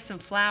go buy some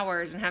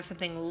flowers and have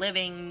something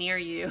living near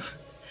you.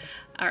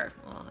 Or,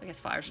 well, I guess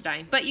flowers are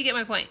dying, but you get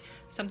my point.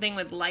 Something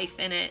with life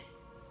in it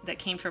that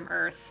came from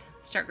earth.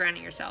 Start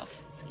grounding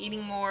yourself.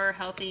 Eating more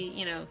healthy,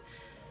 you know,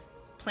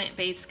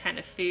 plant-based kind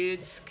of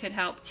foods could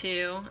help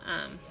too.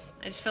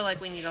 I just feel like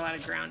we need a lot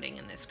of grounding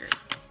in this group.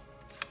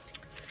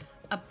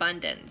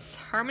 Abundance.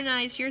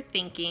 Harmonize your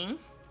thinking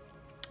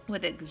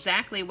with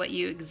exactly what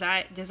you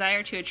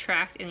desire to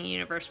attract, and the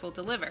universe will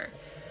deliver.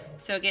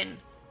 So again,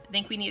 I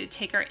think we need to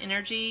take our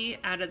energy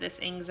out of this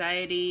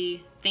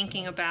anxiety,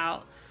 thinking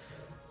about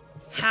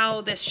how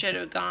this should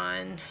have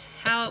gone,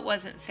 how it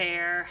wasn't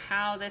fair,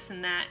 how this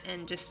and that,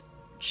 and just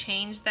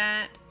change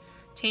that.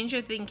 Change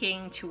your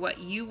thinking to what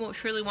you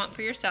truly want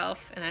for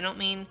yourself. And I don't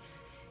mean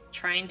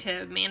trying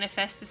to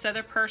manifest this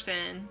other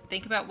person.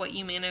 Think about what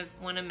you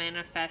want to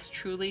manifest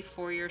truly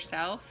for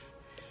yourself,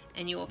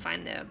 and you will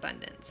find the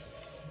abundance.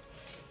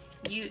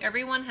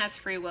 Everyone has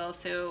free will,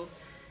 so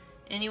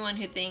anyone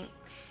who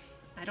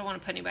I don't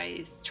want to put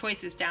anybody's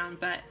choices down,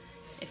 but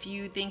if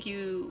you think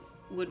you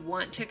would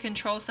want to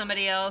control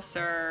somebody else,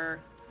 or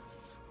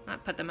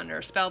not put them under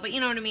a spell, but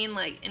you know what I mean,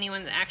 like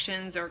anyone's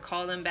actions or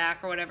call them back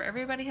or whatever,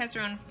 everybody has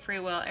their own free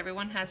will.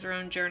 Everyone has their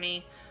own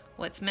journey.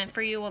 What's meant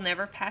for you will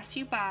never pass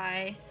you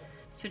by.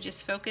 So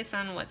just focus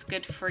on what's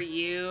good for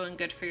you and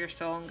good for your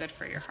soul and good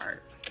for your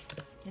heart.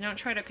 You don't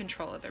try to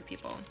control other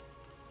people.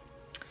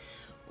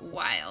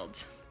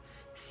 Wild.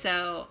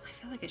 So I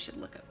feel like I should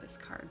look up this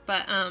card,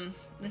 but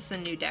this is a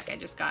new deck I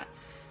just got.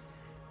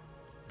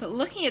 But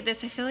looking at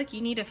this, I feel like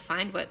you need to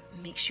find what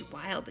makes you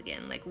wild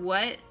again. Like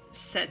what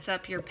sets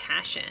up your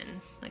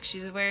passion. Like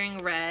she's wearing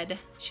red.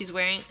 She's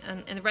wearing,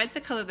 and the red's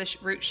the color of the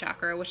root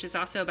chakra, which is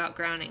also about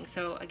grounding.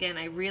 So again,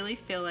 I really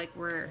feel like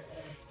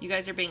you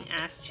guys are being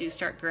asked to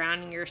start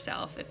grounding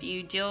yourself. If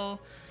you do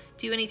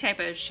any type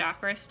of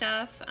chakra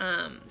stuff,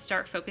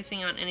 start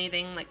focusing on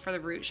anything like for the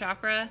root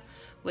chakra,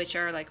 which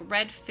are like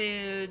red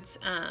foods,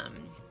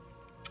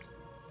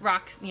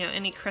 rock,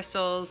 any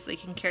crystals. You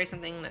can carry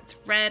something that's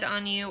red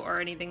on you or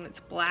anything that's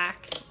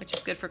black, which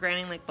is good for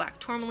grounding, like black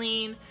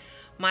tourmaline.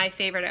 My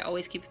favorite, I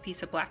always keep a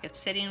piece of black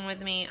obsidian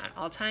with me at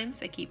all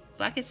times. I keep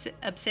black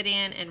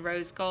obsidian and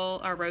rose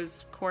gold or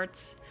rose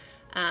quartz.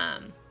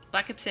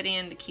 Black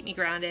obsidian to keep me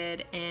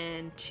grounded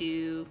and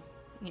to,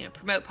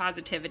 promote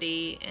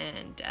positivity.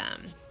 And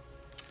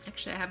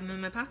actually I have them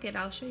in my pocket.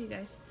 I'll show you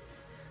guys.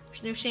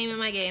 There's no shame in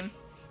my game.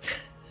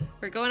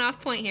 We're going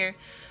off point here,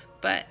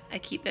 but I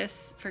keep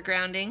this for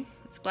grounding.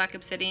 It's black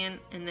obsidian,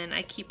 and then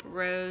I keep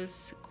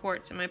rose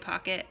quartz in my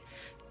pocket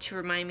to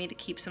remind me to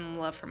keep some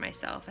love for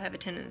myself. I have a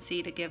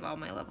tendency to give all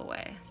my love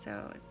away,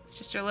 so it's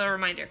just a little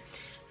reminder.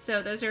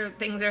 So those are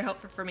things that are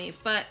helpful for me.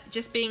 But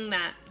just being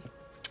that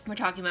we're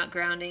talking about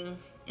grounding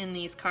in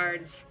these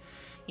cards,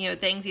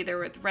 things either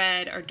with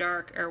red or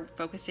dark or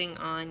focusing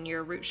on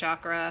your root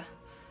chakra,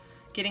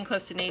 getting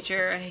close to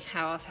nature. I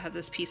also have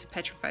this piece of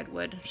petrified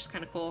wood, which is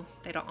kind of cool.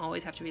 They don't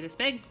always have to be this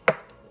big,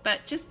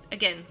 but just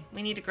again,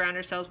 we need to ground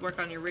ourselves, work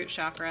on your root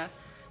chakra,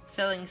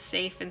 feeling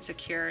safe and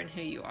secure in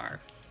who you are.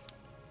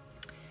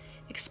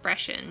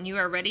 Expression. You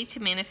are ready to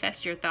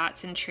manifest your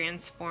thoughts and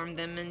transform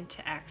them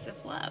into acts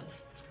of love.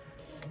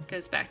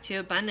 Goes back to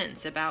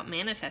abundance, about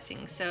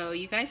manifesting. So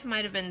you guys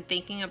might have been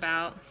thinking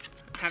about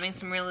having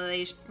some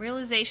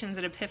realizations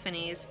and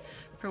epiphanies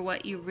for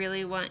what you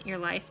really want your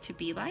life to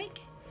be like.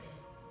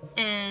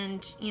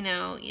 And,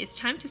 it's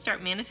time to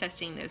start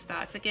manifesting those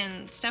thoughts.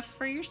 Again, stuff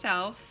for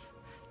yourself,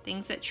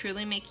 things that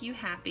truly make you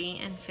happy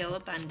and feel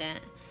abundant,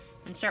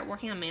 and start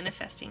working on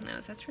manifesting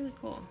those. That's really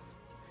cool.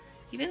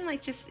 Even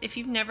like just if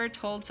you've never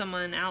told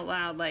someone out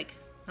loud, like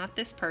not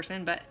this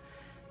person, but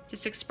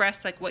just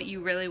express like what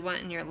you really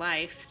want in your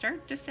life,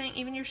 start just saying,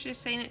 even you're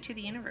just saying it to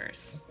the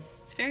universe.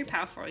 It's very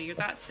powerful. Your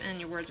thoughts and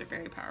your words are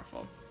very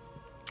powerful.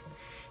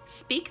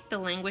 Speak the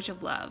language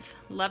of love.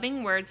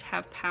 Loving words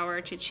have power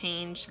to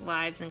change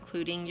lives,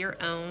 including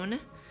your own.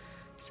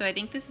 So I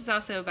think this is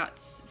also about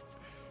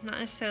not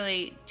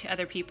necessarily to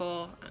other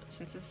people.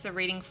 Since this is a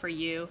reading for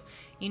you,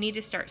 you need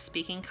to start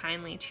speaking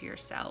kindly to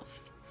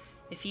yourself.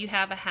 If you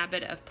have a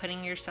habit of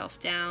putting yourself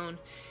down,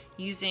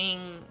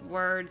 using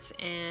words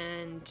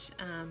and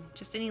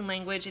just any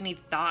language, any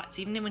thoughts,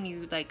 even when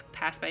you like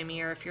pass by a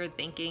mirror, if you're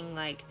thinking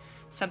like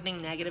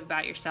something negative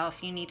about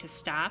yourself, you need to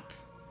stop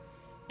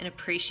and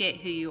appreciate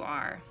who you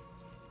are.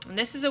 And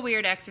this is a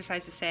weird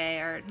exercise to say,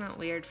 or not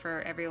weird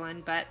for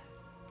everyone, but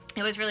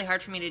it was really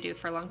hard for me to do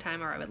for a long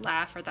time, or I would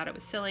laugh or thought it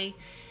was silly.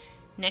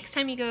 Next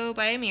time you go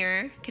by a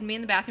mirror, can be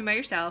in the bathroom by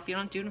yourself, you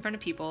don't do it in front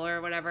of people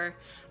or whatever,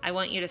 I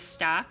want you to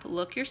stop,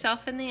 look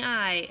yourself in the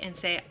eye and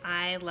say,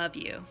 I love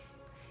you.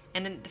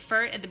 And then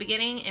at the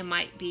beginning, it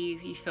might be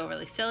you feel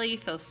really silly, you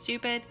feel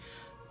stupid,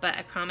 but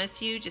I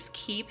promise you, just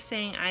keep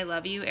saying I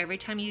love you every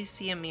time you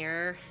see a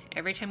mirror,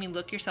 every time you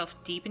look yourself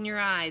deep in your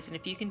eyes. And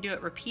if you can do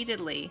it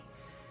repeatedly,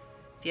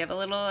 if you have a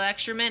little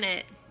extra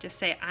minute, just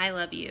say I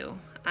love you,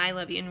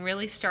 and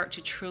really start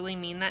to truly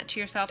mean that to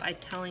yourself. I'm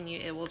telling you,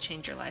 it will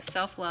change your life.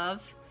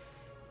 Self-love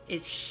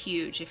is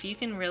huge. If you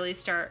can really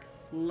start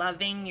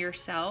loving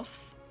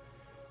yourself,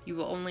 you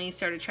will only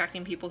start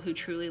attracting people who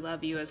truly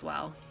love you as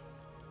well.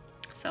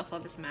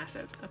 Self-love is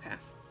massive. Okay.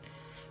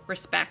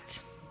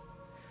 Respect.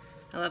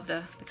 I love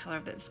the color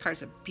of this card.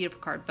 It's a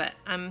beautiful card, but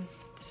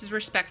this is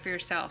respect for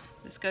yourself.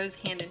 This goes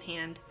hand in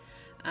hand.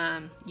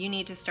 You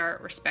need to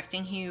start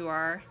respecting who you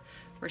are,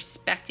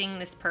 respecting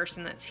this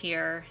person that's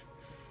here.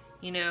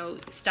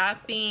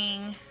 Stop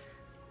being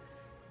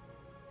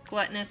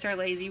gluttonous or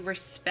lazy.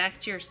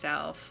 Respect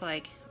yourself.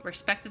 Like,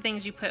 respect the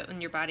things you put in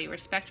your body.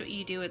 Respect what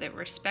you do with it.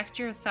 Respect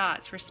your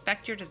thoughts.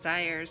 Respect your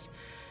desires.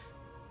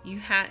 You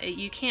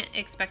can't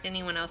expect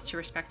anyone else to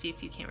respect you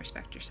if you can't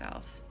respect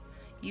yourself.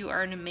 You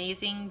are an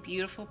amazing,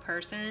 beautiful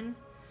person,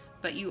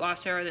 but you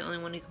also are the only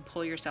one who can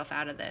pull yourself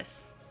out of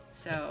this.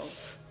 So,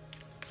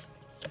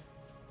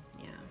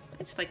 yeah,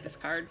 I just like this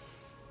card.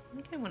 I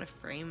think I want to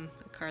frame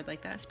a card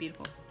like that. It's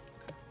beautiful.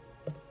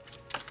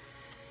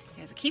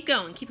 Yeah, so keep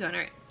going, keep going.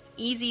 All right,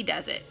 easy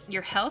does it.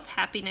 Your health,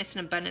 happiness,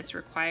 and abundance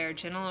require a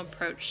gentle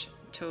approach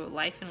to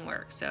life and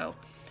work.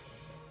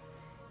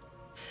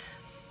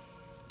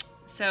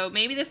 So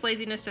maybe this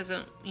laziness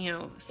doesn't,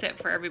 sit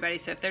for everybody.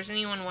 So if there's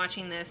anyone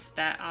watching this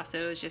that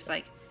also is just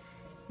like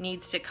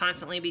needs to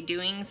constantly be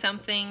doing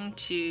something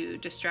to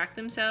distract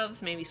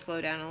themselves, maybe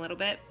slow down a little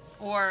bit.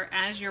 or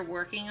as you're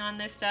working on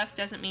this stuff.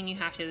 Doesn't mean you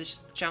have to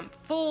just jump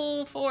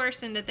full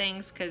force into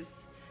things,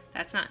 because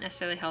that's not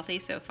necessarily healthy.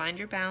 So find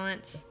your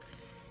balance,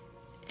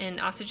 and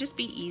also just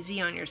be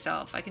easy on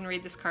yourself. I can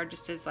read this card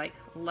just as like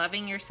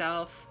loving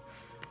yourself.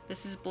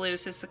 This is blue,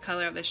 so it's the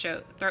color of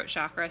the throat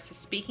chakra. So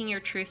speaking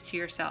your truth to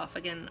yourself.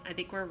 Again, I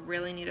think we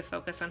really need to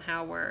focus on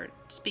how we're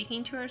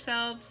speaking to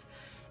ourselves.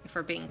 If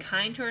we're being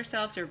kind to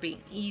ourselves or being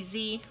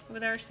easy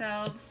with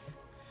ourselves.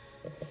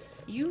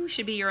 You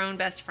should be your own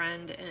best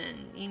friend,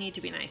 and you need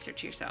to be nicer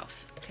to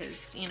yourself,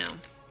 because, you know,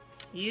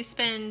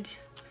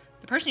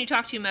 the person you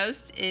talk to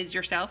most is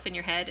yourself in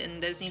your head,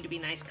 and those need to be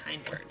nice,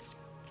 kind words.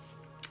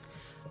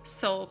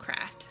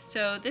 Soulcraft.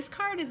 So this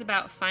card is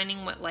about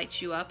finding what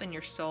lights you up in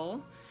your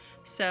soul.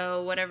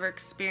 So whatever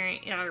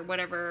experience or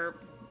whatever,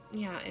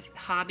 if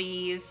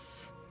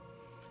hobbies,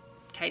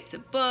 types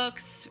of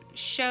books,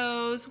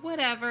 shows,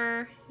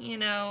 whatever,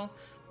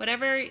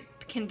 whatever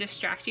can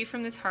distract you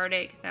from this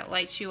heartache, that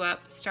lights you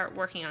up, start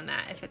working on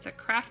that. If it's a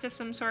craft of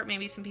some sort,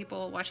 maybe some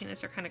people watching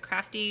this are kind of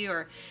crafty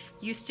or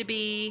used to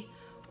be,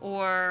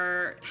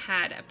 or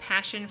had a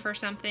passion for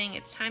something,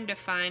 it's time to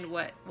find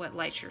what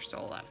lights your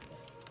soul up.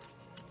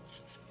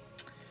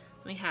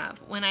 We have,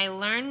 when I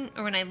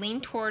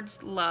lean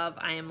towards love,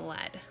 I am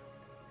led.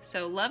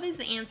 So love is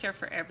the answer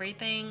for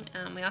everything.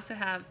 We also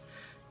have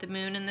the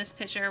moon in this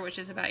picture, which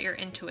is about your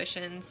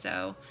intuition.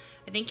 So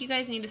I think you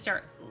guys need to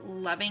start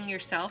loving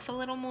yourself a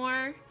little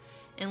more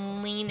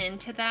and lean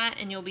into that,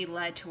 and you'll be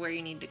led to where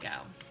you need to go.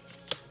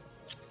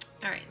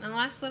 All right, and the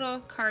last little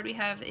card we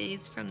have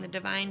is from the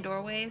Divine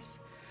Doorways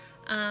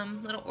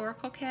little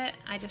oracle kit.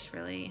 I just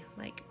really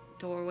like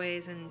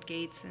doorways and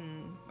gates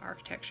and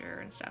architecture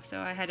and stuff,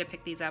 so I had to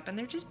pick these up, and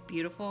they're just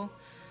beautiful.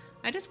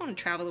 I just want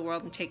to travel the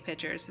world and take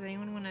pictures. Does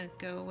anyone want to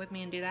go with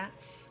me and do that?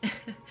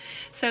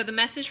 So the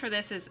message for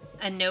this is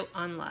a note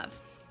on love.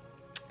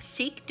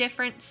 Seek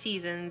different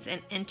seasons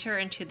and enter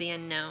into the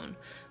unknown.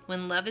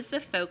 When love is the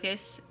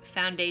focus,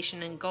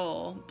 foundation, and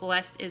goal,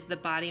 blessed is the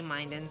body,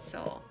 mind, and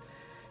soul.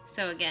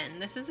 So again,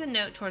 this is a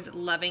note towards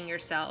loving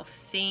yourself,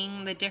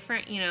 seeing the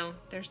different,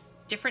 there's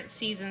different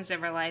seasons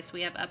of our lives.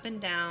 We have up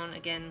and down.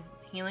 Again,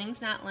 healing's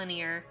not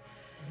linear,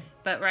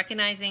 but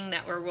recognizing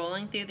that we're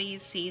rolling through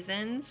these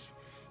seasons,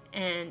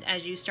 and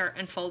as you start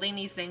unfolding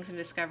these things and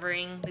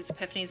discovering these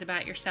epiphanies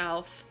about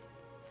yourself,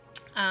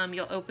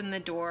 you'll open the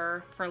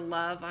door for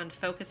love on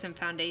focus and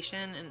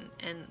foundation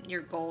and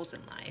your goals in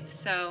life.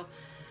 So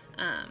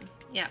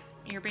yeah,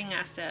 you're being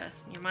asked to,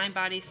 your mind,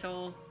 body,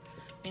 soul,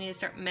 we need to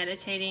start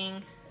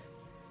meditating,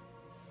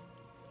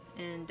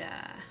 and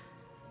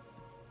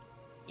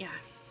yeah.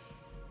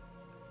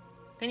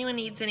 If anyone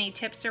needs any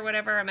tips or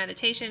whatever on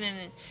meditation,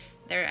 and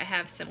there I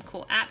have some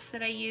cool apps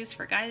that I use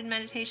for guided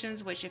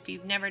meditations, which if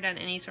you've never done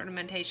any sort of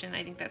meditation,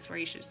 I think that's where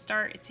you should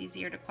start. It's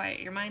easier to quiet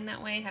your mind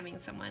that way,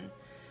 having someone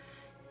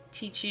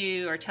teach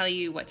you or tell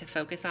you what to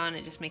focus on.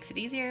 It just makes it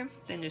easier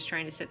than just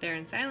trying to sit there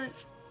in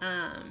silence.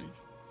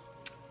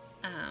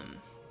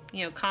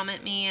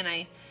 Comment me, and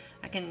I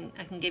can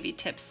give you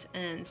tips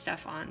and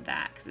stuff on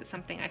that, because it's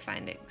something I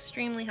find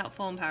extremely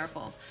helpful and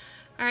powerful.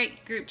 All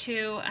right, group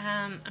 2,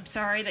 I'm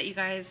sorry that you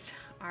guys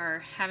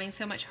are having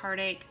so much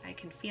heartache. I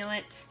can feel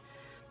it,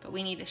 but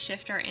we need to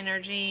shift our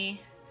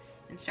energy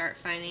and start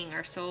finding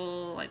our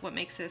soul, like what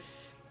makes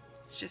us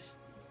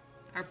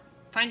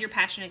find your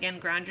passion again,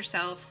 ground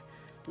yourself,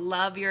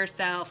 love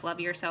yourself, love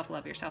yourself,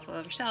 love yourself,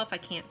 love yourself. I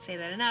can't say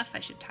that enough.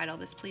 I should title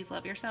this, Please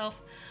Love Yourself.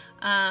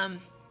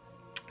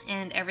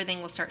 And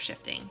everything will start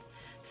shifting.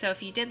 So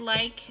if you did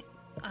like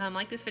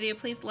this video,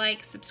 please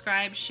like,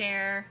 subscribe,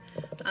 share,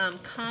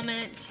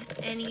 comment,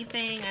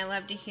 anything. I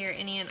love to hear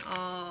any and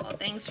all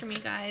things from you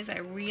guys. I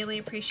really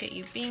appreciate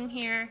you being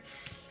here,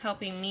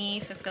 helping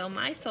me fulfill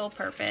my soul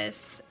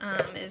purpose,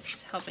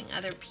 is helping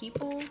other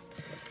people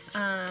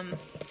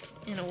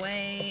in a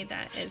way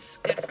that is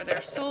good for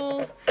their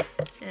soul.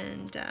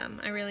 And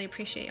I really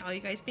appreciate all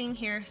you guys being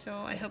here. So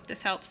I hope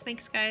this helps.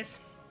 Thanks, guys.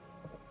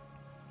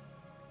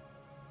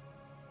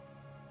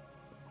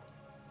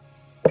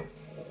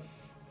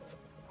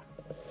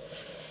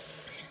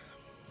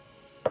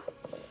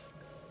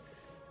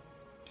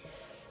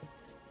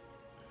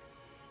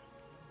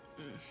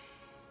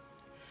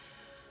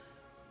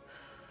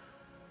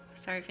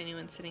 Sorry if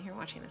anyone's sitting here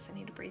watching this. I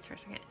need to breathe for a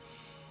second.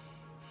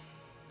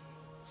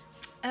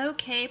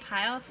 Okay,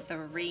 pile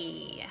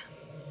 3.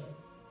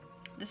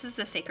 This is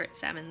the Sacred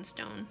 7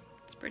 stone.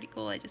 It's pretty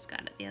cool. I just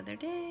got it the other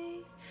day.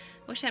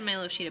 Wish I had my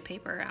little sheet of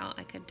paper out.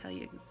 I could tell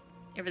you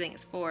everything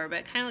it's for, but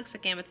it kind of looks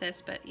like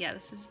amethyst. But yeah,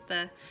 this is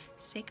the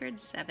Sacred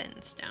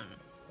 7 stone.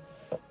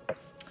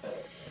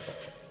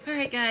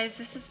 Alright guys,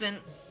 this has been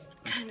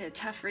kind of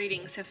tough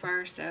reading so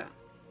far, so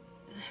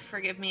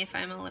forgive me if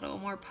I'm a little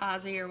more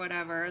posy or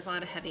whatever. A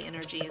lot of heavy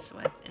energy is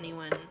what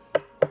anyone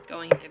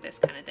going through this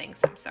kind of thing,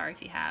 so I'm sorry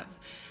if you have.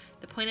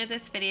 The point of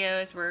this video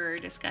is we're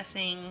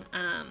discussing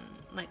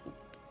like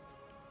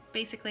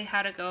basically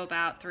how to go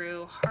about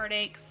through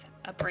heartaches,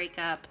 a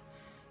breakup,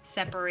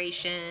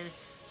 separation,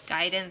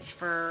 guidance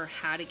for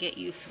how to get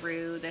you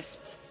through this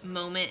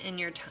moment in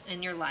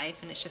your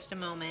life, and it's just a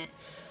moment.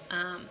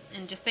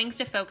 and just things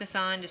to focus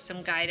on, just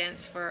some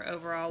guidance for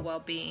overall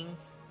well-being.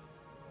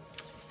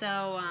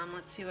 So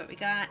let's see what we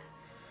got.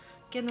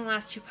 Again, the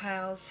last 2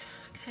 piles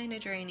kind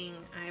of draining.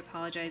 I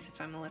apologize if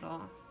I'm a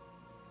little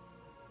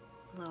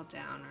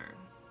down, or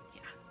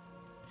yeah.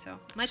 So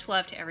much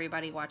love to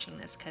everybody watching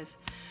this, because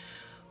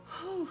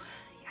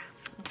yeah,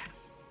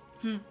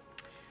 okay.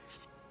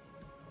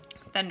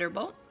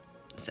 Thunderbolt.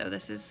 So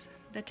this is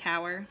the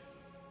Tower.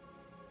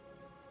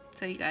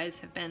 So you guys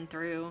have been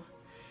through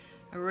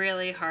a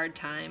really hard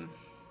time.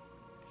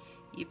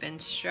 You've been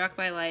struck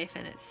by life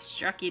and it's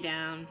struck you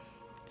down.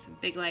 Some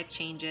big life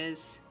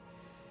changes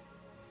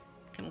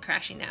come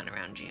crashing down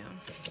around you.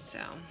 So,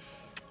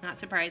 not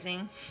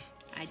surprising.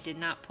 I did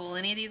not pull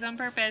any of these on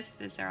purpose.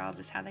 These are all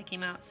just how they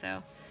came out.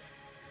 So,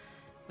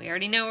 we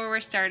already know where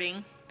we're starting.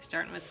 We're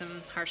starting with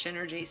some harsh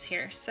energies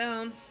here.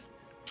 So,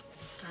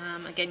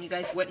 again, you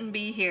guys wouldn't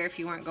be here if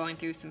you weren't going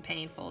through some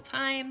painful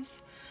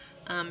times.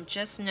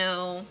 Just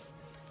know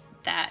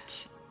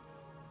that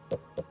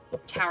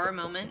Tower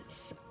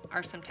moments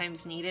are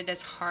sometimes needed.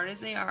 As hard as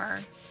they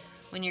are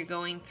when you're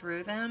going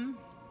through them,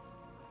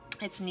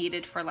 it's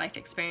needed for life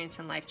experience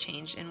and life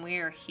change. And we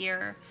are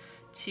here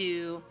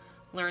to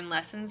learn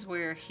lessons.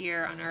 We're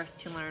here on earth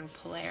to learn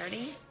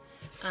polarity.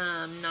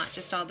 Not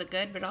just all the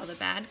good, but all the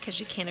bad, because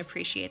you can't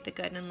appreciate the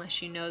good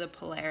unless you know the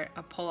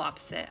pole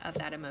opposite of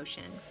that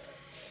emotion.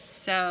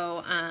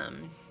 So,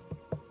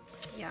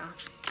 yeah,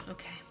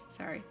 okay,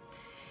 sorry.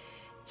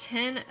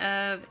 10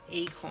 of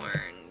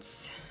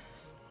Acorns.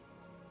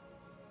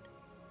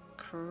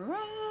 Crap.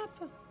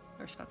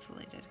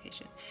 Responsibility,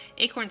 dedication.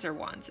 Acorns are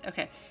wands.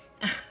 Okay.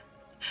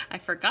 I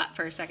forgot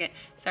for a second.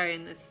 Sorry,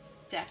 in this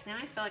deck. Now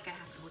I feel like I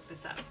have to look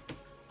this up.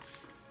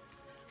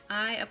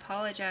 I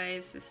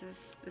apologize. This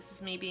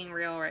is me being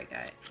real, right,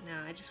 guys?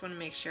 No, I just want to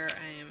make sure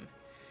I am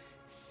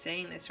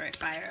saying this right.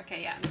 Fire.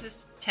 Okay, yeah. This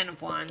is 10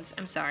 of Wands.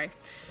 I'm sorry.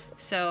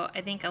 So I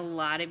think a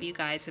lot of you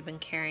guys have been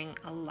carrying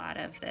a lot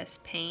of this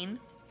pain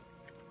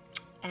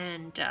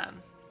and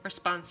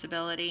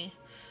responsibility,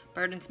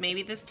 burdens.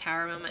 Maybe this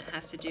Tower moment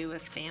has to do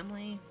with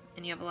family,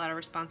 and you have a lot of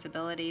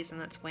responsibilities, and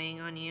that's weighing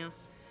on you.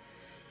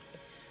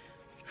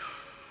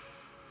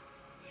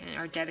 And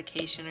our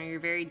dedication, or you're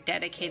very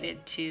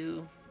dedicated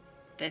to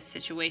this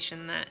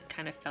situation that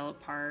kind of fell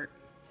apart.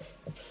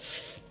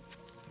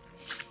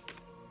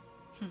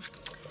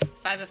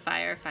 5 of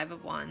Fire, 5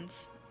 of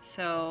Wands.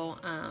 So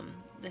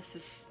this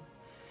is,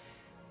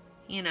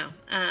 you know,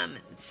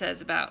 it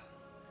says about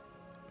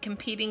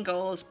competing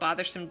goals,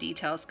 bothersome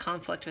details,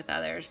 conflict with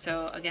others.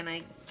 So again,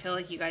 I feel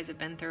like you guys have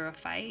been through a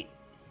fight,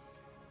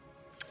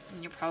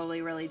 and you're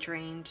probably really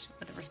drained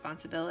with the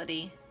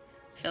responsibility,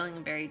 feeling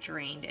a very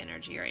drained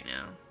energy right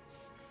now,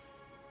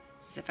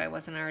 as if I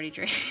wasn't already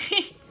drained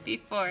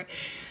before.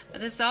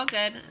 But this is all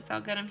good. It's all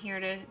good. I'm here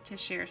to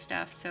share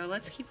stuff. So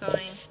let's keep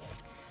going.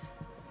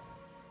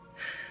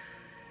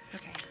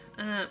 Okay.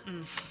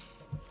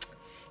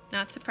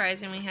 Not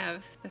surprising, we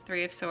have the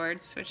 3 of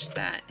Swords, which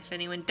that, if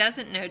anyone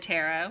doesn't know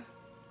tarot,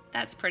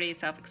 that's pretty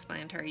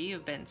self-explanatory.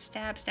 You've been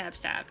stabbed, stabbed,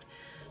 stabbed.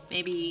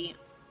 Maybe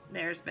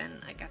there's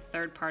been like a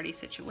third-party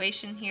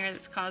situation here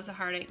that's caused a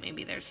heartache.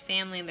 Maybe there's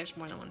family, there's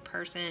more than one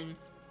person.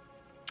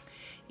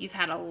 You've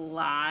had a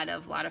lot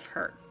of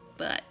hurt,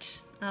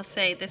 but I'll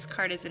say this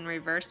card is in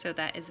reverse, so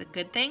that is a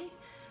good thing.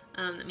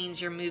 That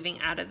means you're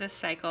moving out of this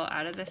cycle,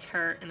 out of this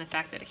hurt, and the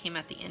fact that it came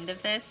at the end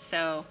of this.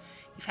 So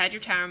you've had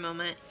your Tower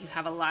moment. You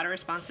have a lot of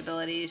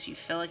responsibilities. You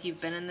feel like you've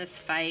been in this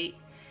fight,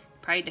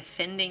 probably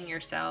defending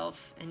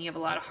yourself, and you have a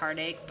lot of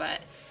heartache.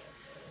 But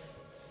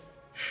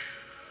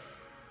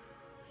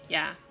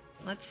yeah,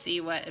 let's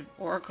see what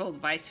oracle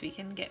advice we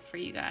can get for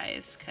you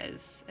guys,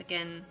 because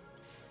again,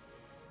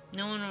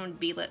 no one would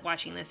be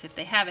watching this if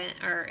they haven't,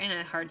 or in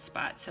a hard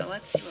spot. So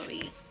let's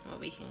see what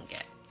we can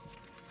get.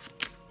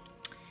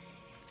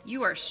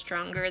 You are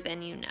stronger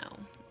than you know.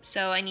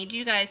 So I need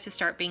you guys to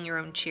start being your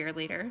own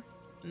cheerleader.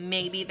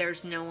 Maybe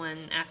there's no one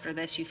after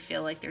this, you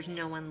feel like there's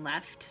no one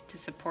left to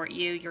support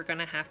you. You're going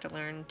to have to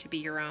learn to be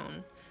your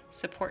own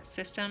support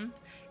system,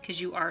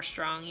 because you are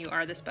strong. You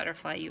are this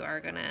butterfly. You are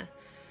going to,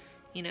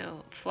 you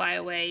know, fly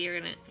away. You're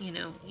going to, you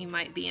know, you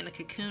might be in a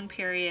cocoon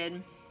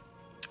period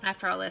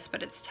after all this,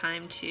 but it's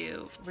time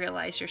to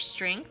realize your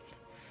strength.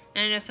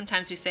 And I know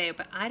sometimes we say,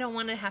 but I don't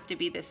want to have to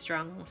be this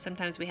strong.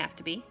 Sometimes we have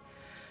to be.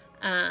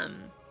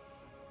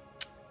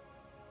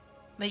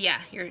 But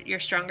yeah, you're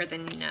stronger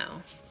than you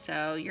know.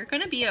 So you're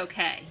going to be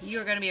okay. You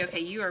are going to be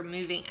okay. You are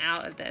moving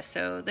out of this.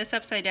 So this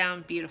upside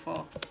down,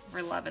 beautiful.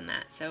 We're loving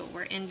that. So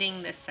we're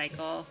ending this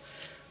cycle.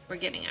 We're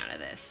getting out of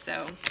this.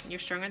 So you're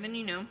stronger than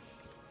you know.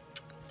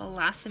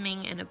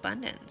 Blossoming in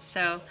abundance.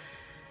 So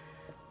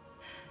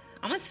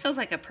almost feels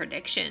like a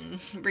prediction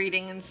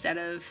reading instead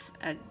of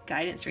a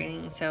guidance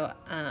reading. So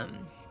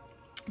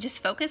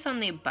just focus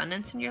on the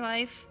abundance in your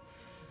life.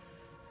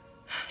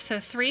 So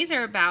 3s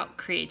are about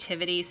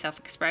creativity,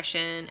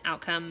 self-expression,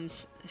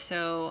 outcomes.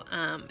 So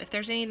if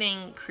there's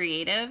anything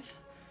creative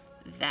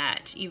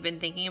that you've been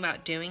thinking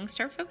about doing,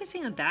 start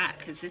focusing on that,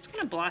 because it's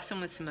going to blossom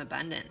with some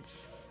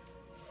abundance.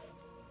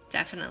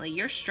 Definitely.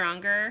 You're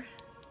stronger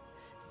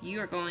you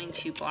are going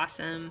to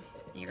blossom.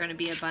 You're going to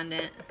be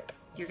abundant.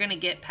 You're going to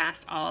get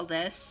past all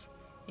this,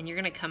 and you're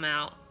going to come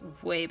out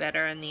way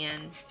better in the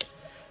end.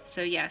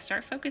 So yeah,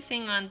 start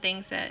focusing on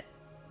things that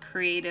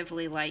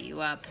creatively light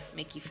you up,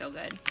 make you feel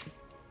good.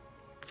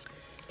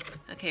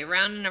 Okay,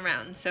 round and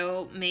around.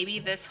 So maybe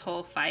this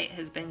whole fight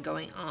has been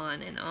going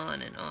on and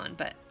on and on,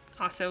 but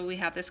also we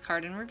have this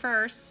card in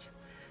reverse.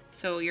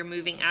 So you're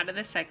moving out of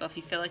the cycle. If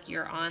you feel like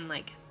you're on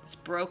like this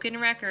broken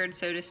record,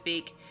 so to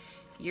speak,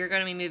 you're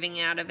going to be moving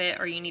out of it,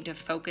 or you need to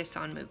focus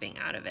on moving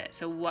out of it.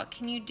 So what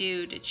can you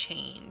do to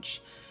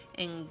change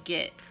and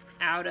get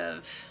out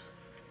of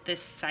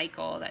this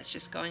cycle that's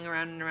just going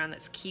around and around,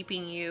 that's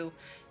keeping you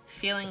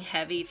feeling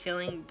heavy,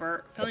 feeling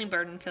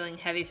burdened, feeling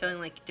heavy, feeling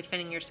like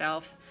defending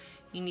yourself?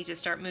 You need to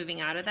start moving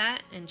out of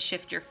that and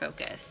shift your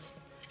focus,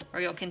 or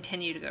you'll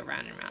continue to go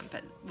round and round.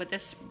 But with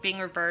this being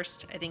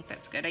reversed, I think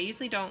that's good. I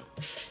usually don't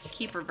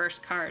keep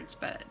reversed cards,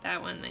 but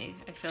that one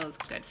I feel is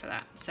good for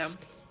that. So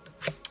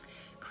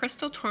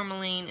Crystal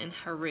Tourmaline and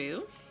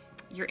Haru,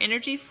 your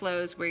energy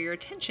flows where your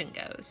attention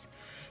goes.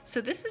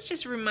 So this is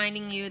just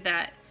reminding you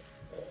that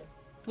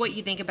what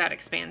you think about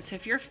expands. So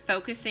if you're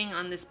focusing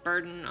on this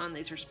burden, on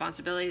these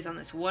responsibilities, on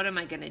this, what am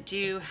I going to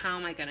do? How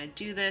am I going to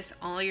do this?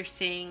 All you're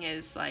seeing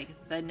is like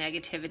the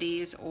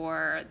negativities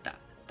or the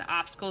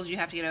obstacles you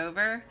have to get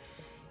over.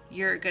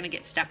 You're going to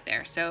get stuck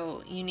there.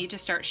 So you need to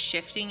start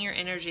shifting your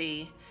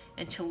energy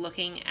into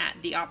looking at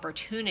the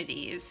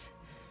opportunities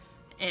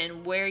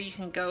and where you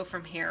can go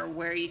from here,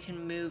 where you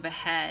can move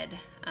ahead,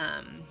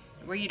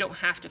 where you don't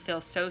have to feel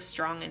so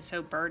strong and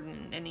so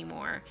burdened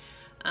anymore.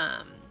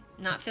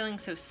 Not feeling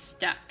so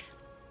stuck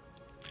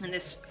in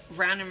this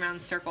round and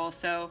round circle.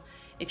 So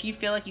if you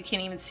feel like you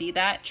can't even see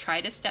that, try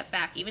to step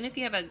back. Even if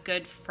you have a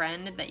good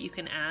friend that you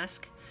can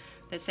ask,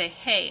 that say,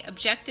 hey,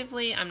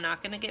 objectively, I'm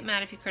not going to get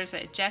mad if you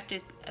criticize.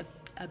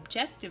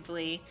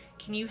 Objectively,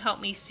 can you help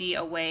me see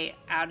a way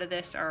out of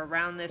this or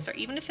around this? Or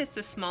even if it's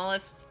the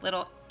smallest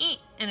little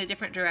in a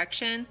different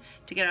direction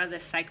to get out of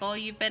this cycle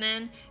you've been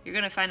in, you're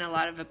going to find a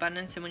lot of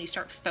abundance. And when you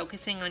start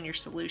focusing on your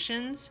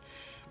solutions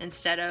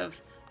instead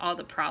of all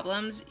the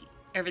problems,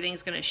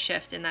 everything's going to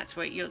shift, and that's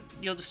what you'll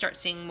just start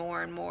seeing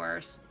more and more,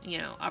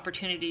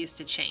 opportunities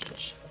to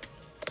change.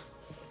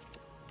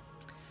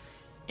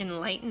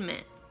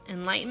 Enlightenment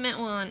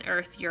will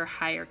unearth your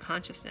higher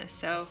consciousness.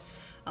 So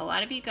a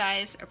lot of you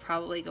guys are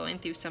probably going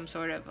through some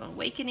sort of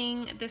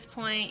awakening at this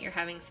point. You're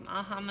having some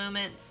aha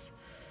moments,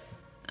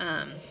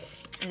 and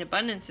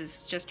abundance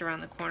is just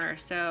around the corner.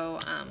 So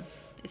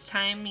it's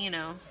time,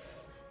 to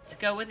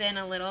go within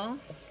a little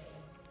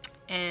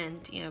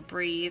and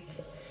breathe.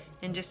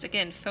 And just,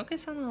 again,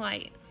 focus on the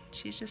light.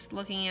 She's just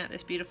looking at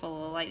this beautiful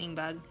little lightning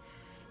bug.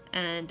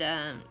 And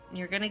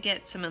you're going to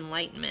get some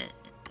enlightenment,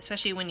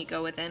 especially when you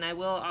go within. I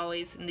will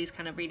always, in these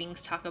kind of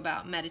readings, talk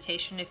about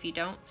meditation. If you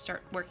don't,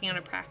 start working on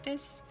a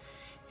practice.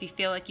 If you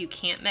feel like you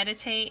can't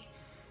meditate,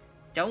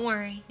 don't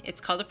worry.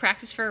 It's called a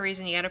practice for a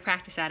reason. You got to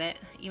practice at it.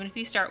 Even if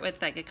you start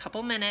with like a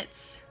couple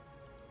minutes,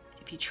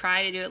 if you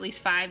try to do at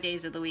least 5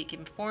 days of the week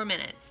in 4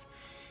 minutes,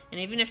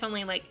 and even if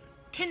only like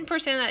 10%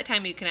 of that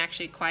time you can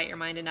actually quiet your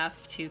mind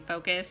enough to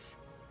focus,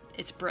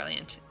 it's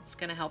brilliant. It's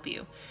going to help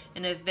you.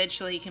 And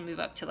eventually you can move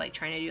up to like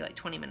trying to do like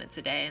 20 minutes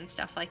a day and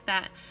stuff like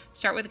that.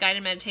 Start with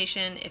guided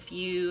meditation. If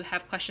you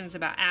have questions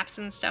about apps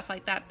and stuff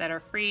like that that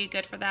are free,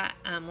 good for that,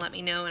 let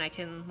me know and I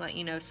can let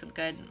you know some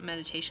good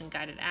meditation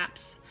guided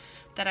apps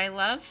that I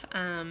love.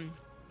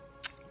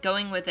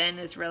 Going within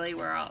is really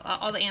where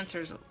all the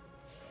answers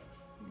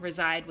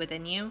reside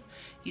within you.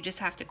 You just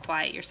have to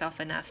quiet yourself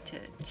enough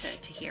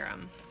to hear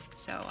them.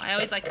 So I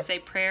always like to say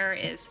prayer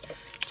is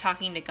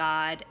talking to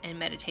God and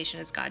meditation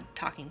is God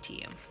talking to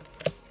you.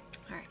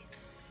 All right.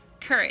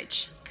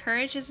 Courage.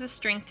 Courage is the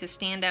strength to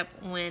stand up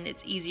when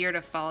it's easier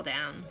to fall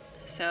down.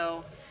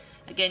 So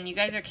again, you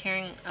guys are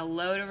carrying a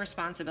load of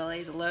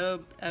responsibilities, a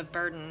load of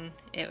burden.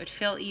 It would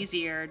feel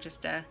easier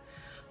just to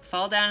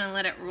fall down and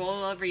let it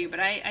roll over you. But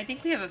I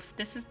think we have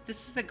this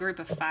is the group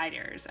of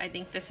fighters. I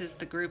think this is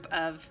the group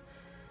of,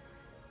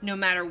 no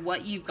matter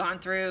what you've gone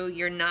through,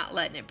 you're not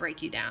letting it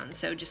break you down.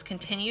 So just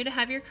continue to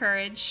have your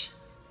courage.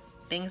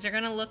 Things are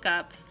going to look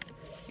up.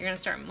 You're going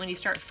to start, when you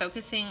start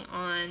focusing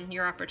on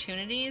your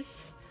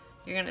opportunities,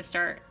 you're going to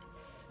start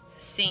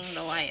seeing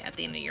the light at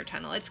the end of your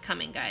tunnel. It's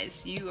coming,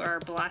 guys. You are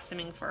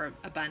blossoming for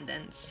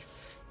abundance,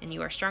 and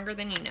you are stronger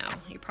than you know.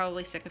 You're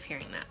probably sick of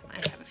hearing that.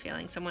 I have a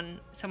feeling someone's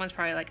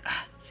probably like,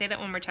 say that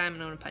one more time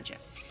and I'm going to punch you.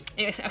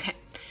 Anyways, okay.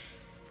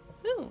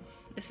 Ooh,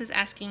 this is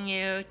asking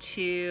you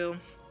to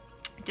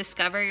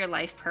discover your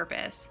life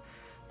purpose.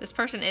 This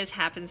person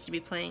happens to be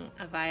playing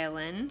a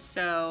violin,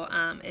 so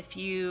if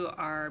you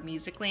are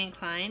musically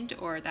inclined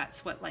or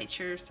that's what lights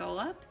your soul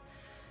up,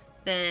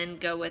 then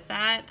go with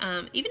that.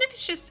 Even if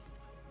it's just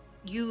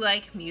you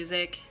like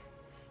music,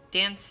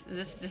 dance.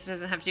 This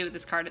doesn't have to do with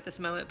this card at this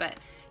moment, but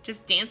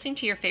just dancing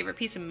to your favorite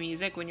piece of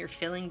music when you're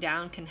feeling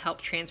down can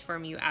help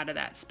transform you out of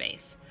that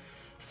space.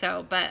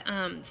 So, but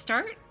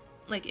start,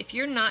 like, if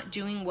you're not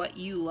doing what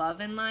you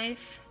love in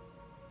life,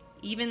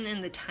 even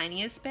in the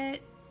tiniest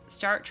bit,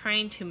 start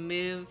trying to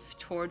move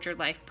towards your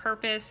life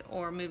purpose,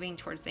 or moving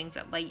towards things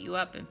that light you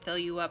up and fill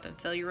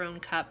your own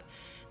cup.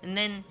 And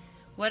then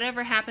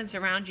whatever happens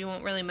around you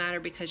won't really matter,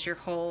 because you're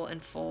whole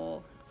and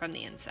full from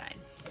the inside.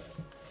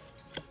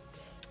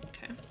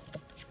 Okay.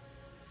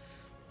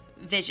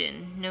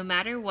 Vision. No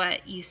matter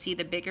what, you see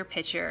the bigger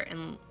picture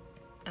and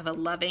of a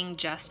loving,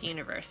 just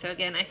universe. So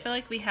again, I feel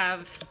like we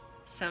have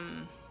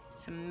some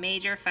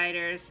major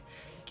fighters.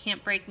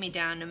 Can't break me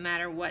down no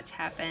matter what's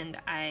happened.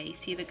 I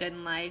see the good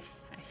in life.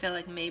 I feel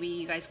like maybe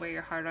you guys wear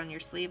your heart on your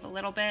sleeve a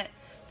little bit.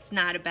 It's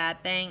not a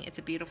bad thing. It's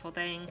a beautiful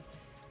thing.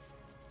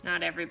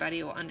 Not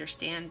everybody will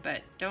understand,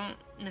 but don't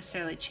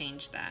necessarily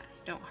change that.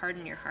 Don't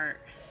harden your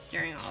heart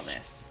during all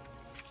this.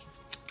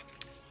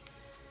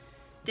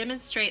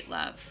 Demonstrate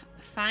love.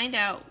 Find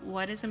out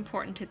what is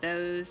important to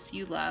those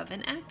you love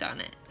and act on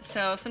it.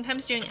 So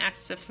sometimes doing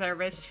acts of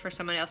service for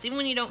someone else, even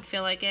when you don't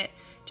feel like it,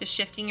 just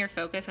shifting your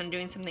focus on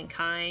doing something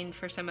kind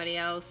for somebody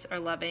else, or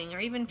loving, or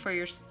even for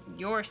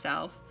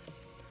yourself,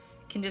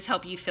 can just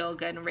help you feel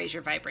good and raise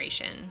your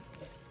vibration.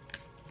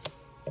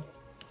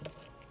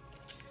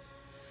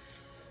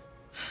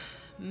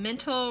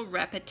 Mental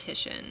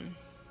repetition.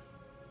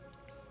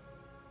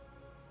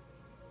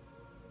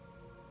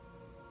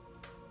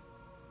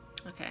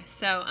 Okay,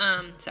 so,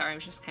 sorry, I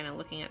was just kind of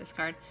looking at this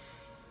card.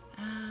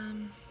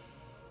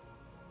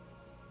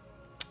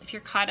 If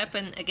you're caught up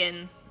in,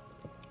 again,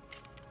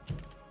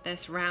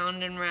 this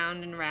round and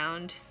round and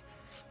round,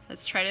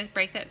 let's try to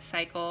break that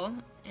cycle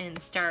and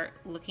start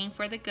looking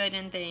for the good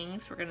in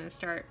things. We're going to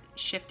start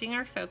shifting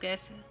our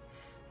focus.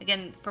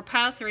 Again, for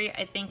pile 3,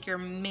 I think your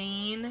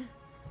main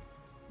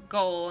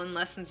goal and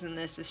lessons in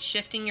this is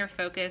shifting your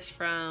focus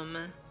from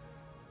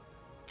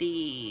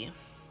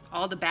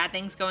all the bad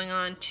things going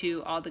on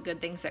to all the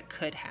good things that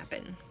could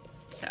happen.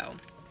 So,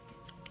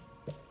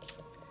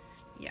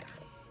 yeah.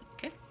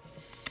 Okay.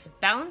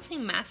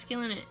 Balancing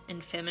masculine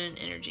and feminine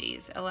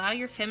energies. Allow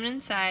your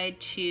feminine side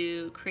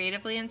to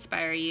creatively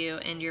inspire you,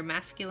 and your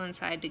masculine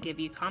side to give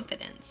you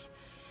confidence.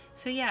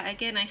 So yeah,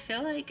 again, I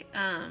feel like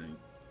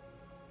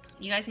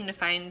you guys need to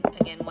find,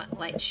 again, what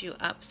lights you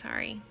up.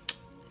 Sorry,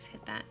 just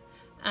hit that.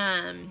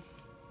 And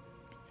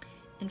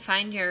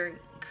find your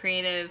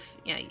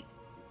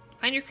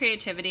find your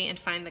creativity and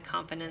find the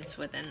confidence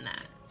within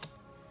that.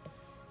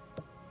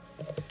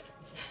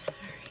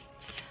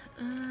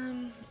 All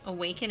right.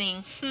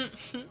 Awakening.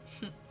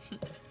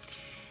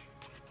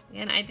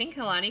 Again, I think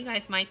a lot of you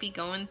guys might be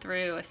going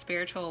through a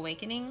spiritual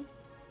awakening.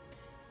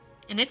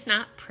 And it's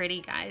not pretty,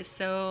 guys.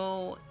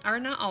 So, or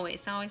not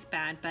always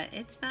bad, but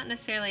it's not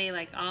necessarily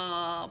like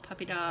all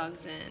puppy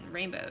dogs and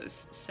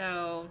rainbows.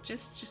 So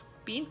just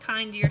be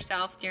kind to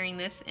yourself during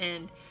this,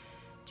 and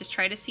just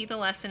try to see the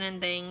lesson in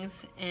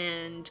things,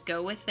 and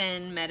go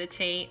within,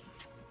 meditate.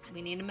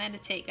 We need to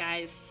meditate,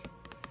 guys.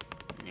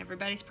 And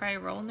everybody's probably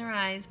rolling their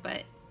eyes,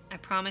 but I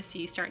promise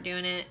you, start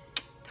doing it.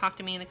 Talk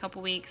to me in a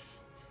couple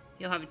weeks.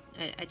 You'll have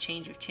a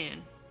change of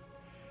tune.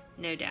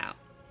 No doubt.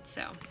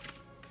 So,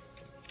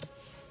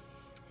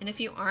 and if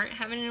you aren't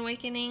having an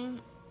awakening,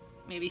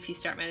 maybe if you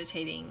start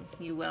meditating,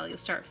 you'll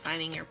start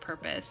finding your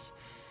purpose.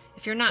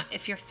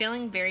 If you're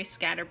feeling very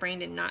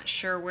scatterbrained and not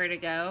sure where to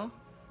go,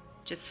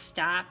 just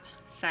stop,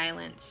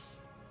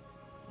 silence.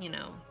 You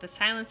know, the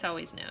silence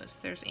always knows.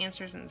 There's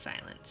answers in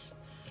silence.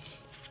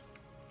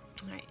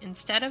 All right.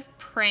 Instead of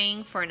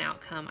praying for an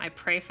outcome, I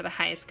pray for the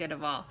highest good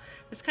of all.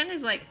 This kind of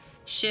is like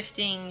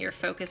shifting your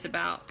focus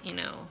about,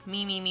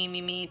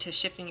 me, to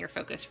shifting your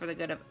focus for the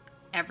good of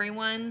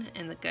everyone,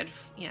 and the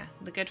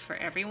good for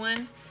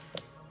everyone.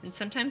 And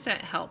sometimes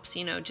that helps,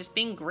 just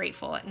being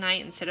grateful at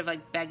night instead of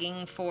like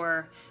begging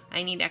for,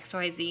 I need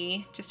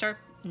XYZ. Just start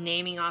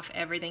naming off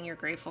everything you're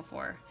grateful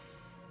for.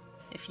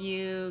 If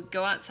you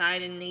go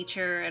outside in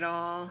nature at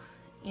all,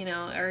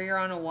 or you're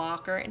on a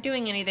walk or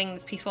doing anything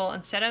that's peaceful,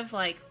 instead of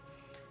like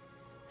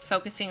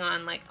focusing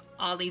on like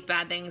all these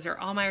bad things or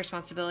all my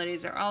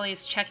responsibilities or all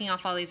these checking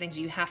off all these things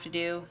you have to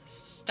do,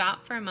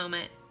 stop for a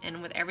moment,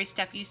 and with every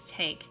step you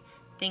take,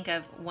 think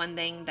of one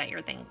thing that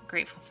you're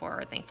grateful for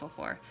or thankful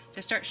for.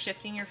 Just start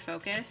shifting your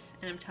focus,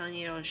 and I'm telling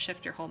you, it'll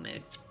shift your whole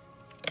mood.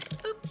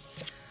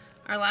 Oops.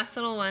 Our last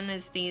little one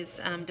is these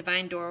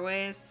divine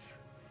doorways.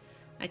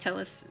 I tell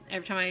this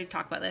every time I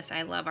talk about this.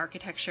 I love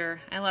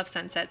architecture. I love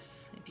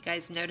sunsets. If you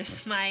guys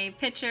notice my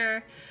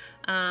picture,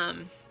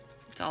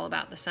 it's all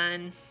about the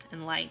sun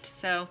and light.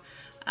 So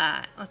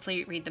let's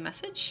read the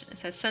message. It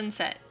says,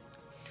 sunset.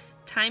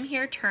 Time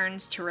here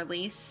turns to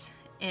release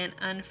and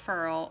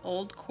unfurl.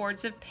 Old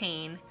cords of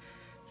pain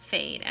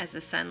fade as the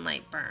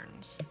sunlight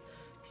burns.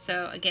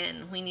 So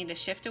again, we need to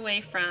shift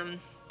away from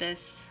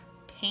this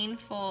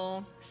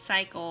painful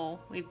cycle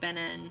we've been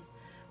in,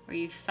 where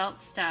you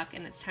felt stuck,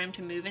 and it's time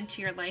to move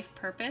into your life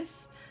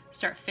purpose.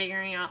 Start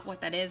figuring out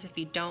what that is. If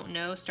you don't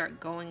know, start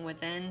going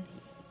within,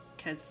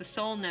 because the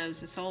soul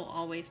knows. The soul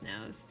always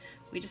knows.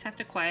 We just have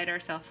to quiet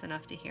ourselves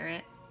enough to hear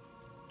it.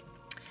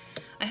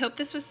 I hope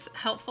this was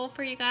helpful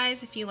for you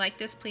guys. If you like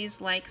this,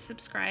 please like,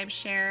 subscribe,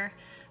 share.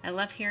 I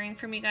love hearing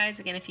from you guys.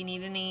 Again, if you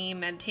need any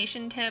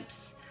meditation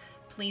tips,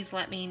 please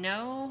let me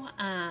know.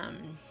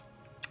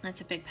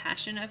 That's a big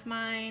passion of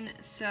mine.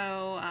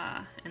 So,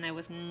 and I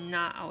was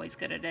not always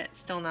good at it.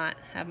 Still not,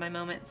 have my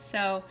moments.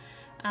 So,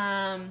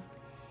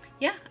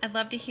 yeah, I'd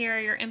love to hear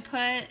your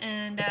input,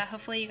 and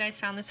hopefully you guys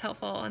found this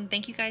helpful. And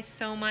thank you guys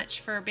so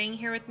much for being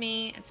here with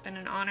me. It's been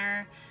an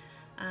honor.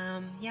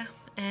 Yeah,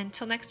 and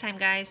until next time,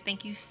 guys,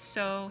 thank you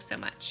so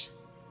much.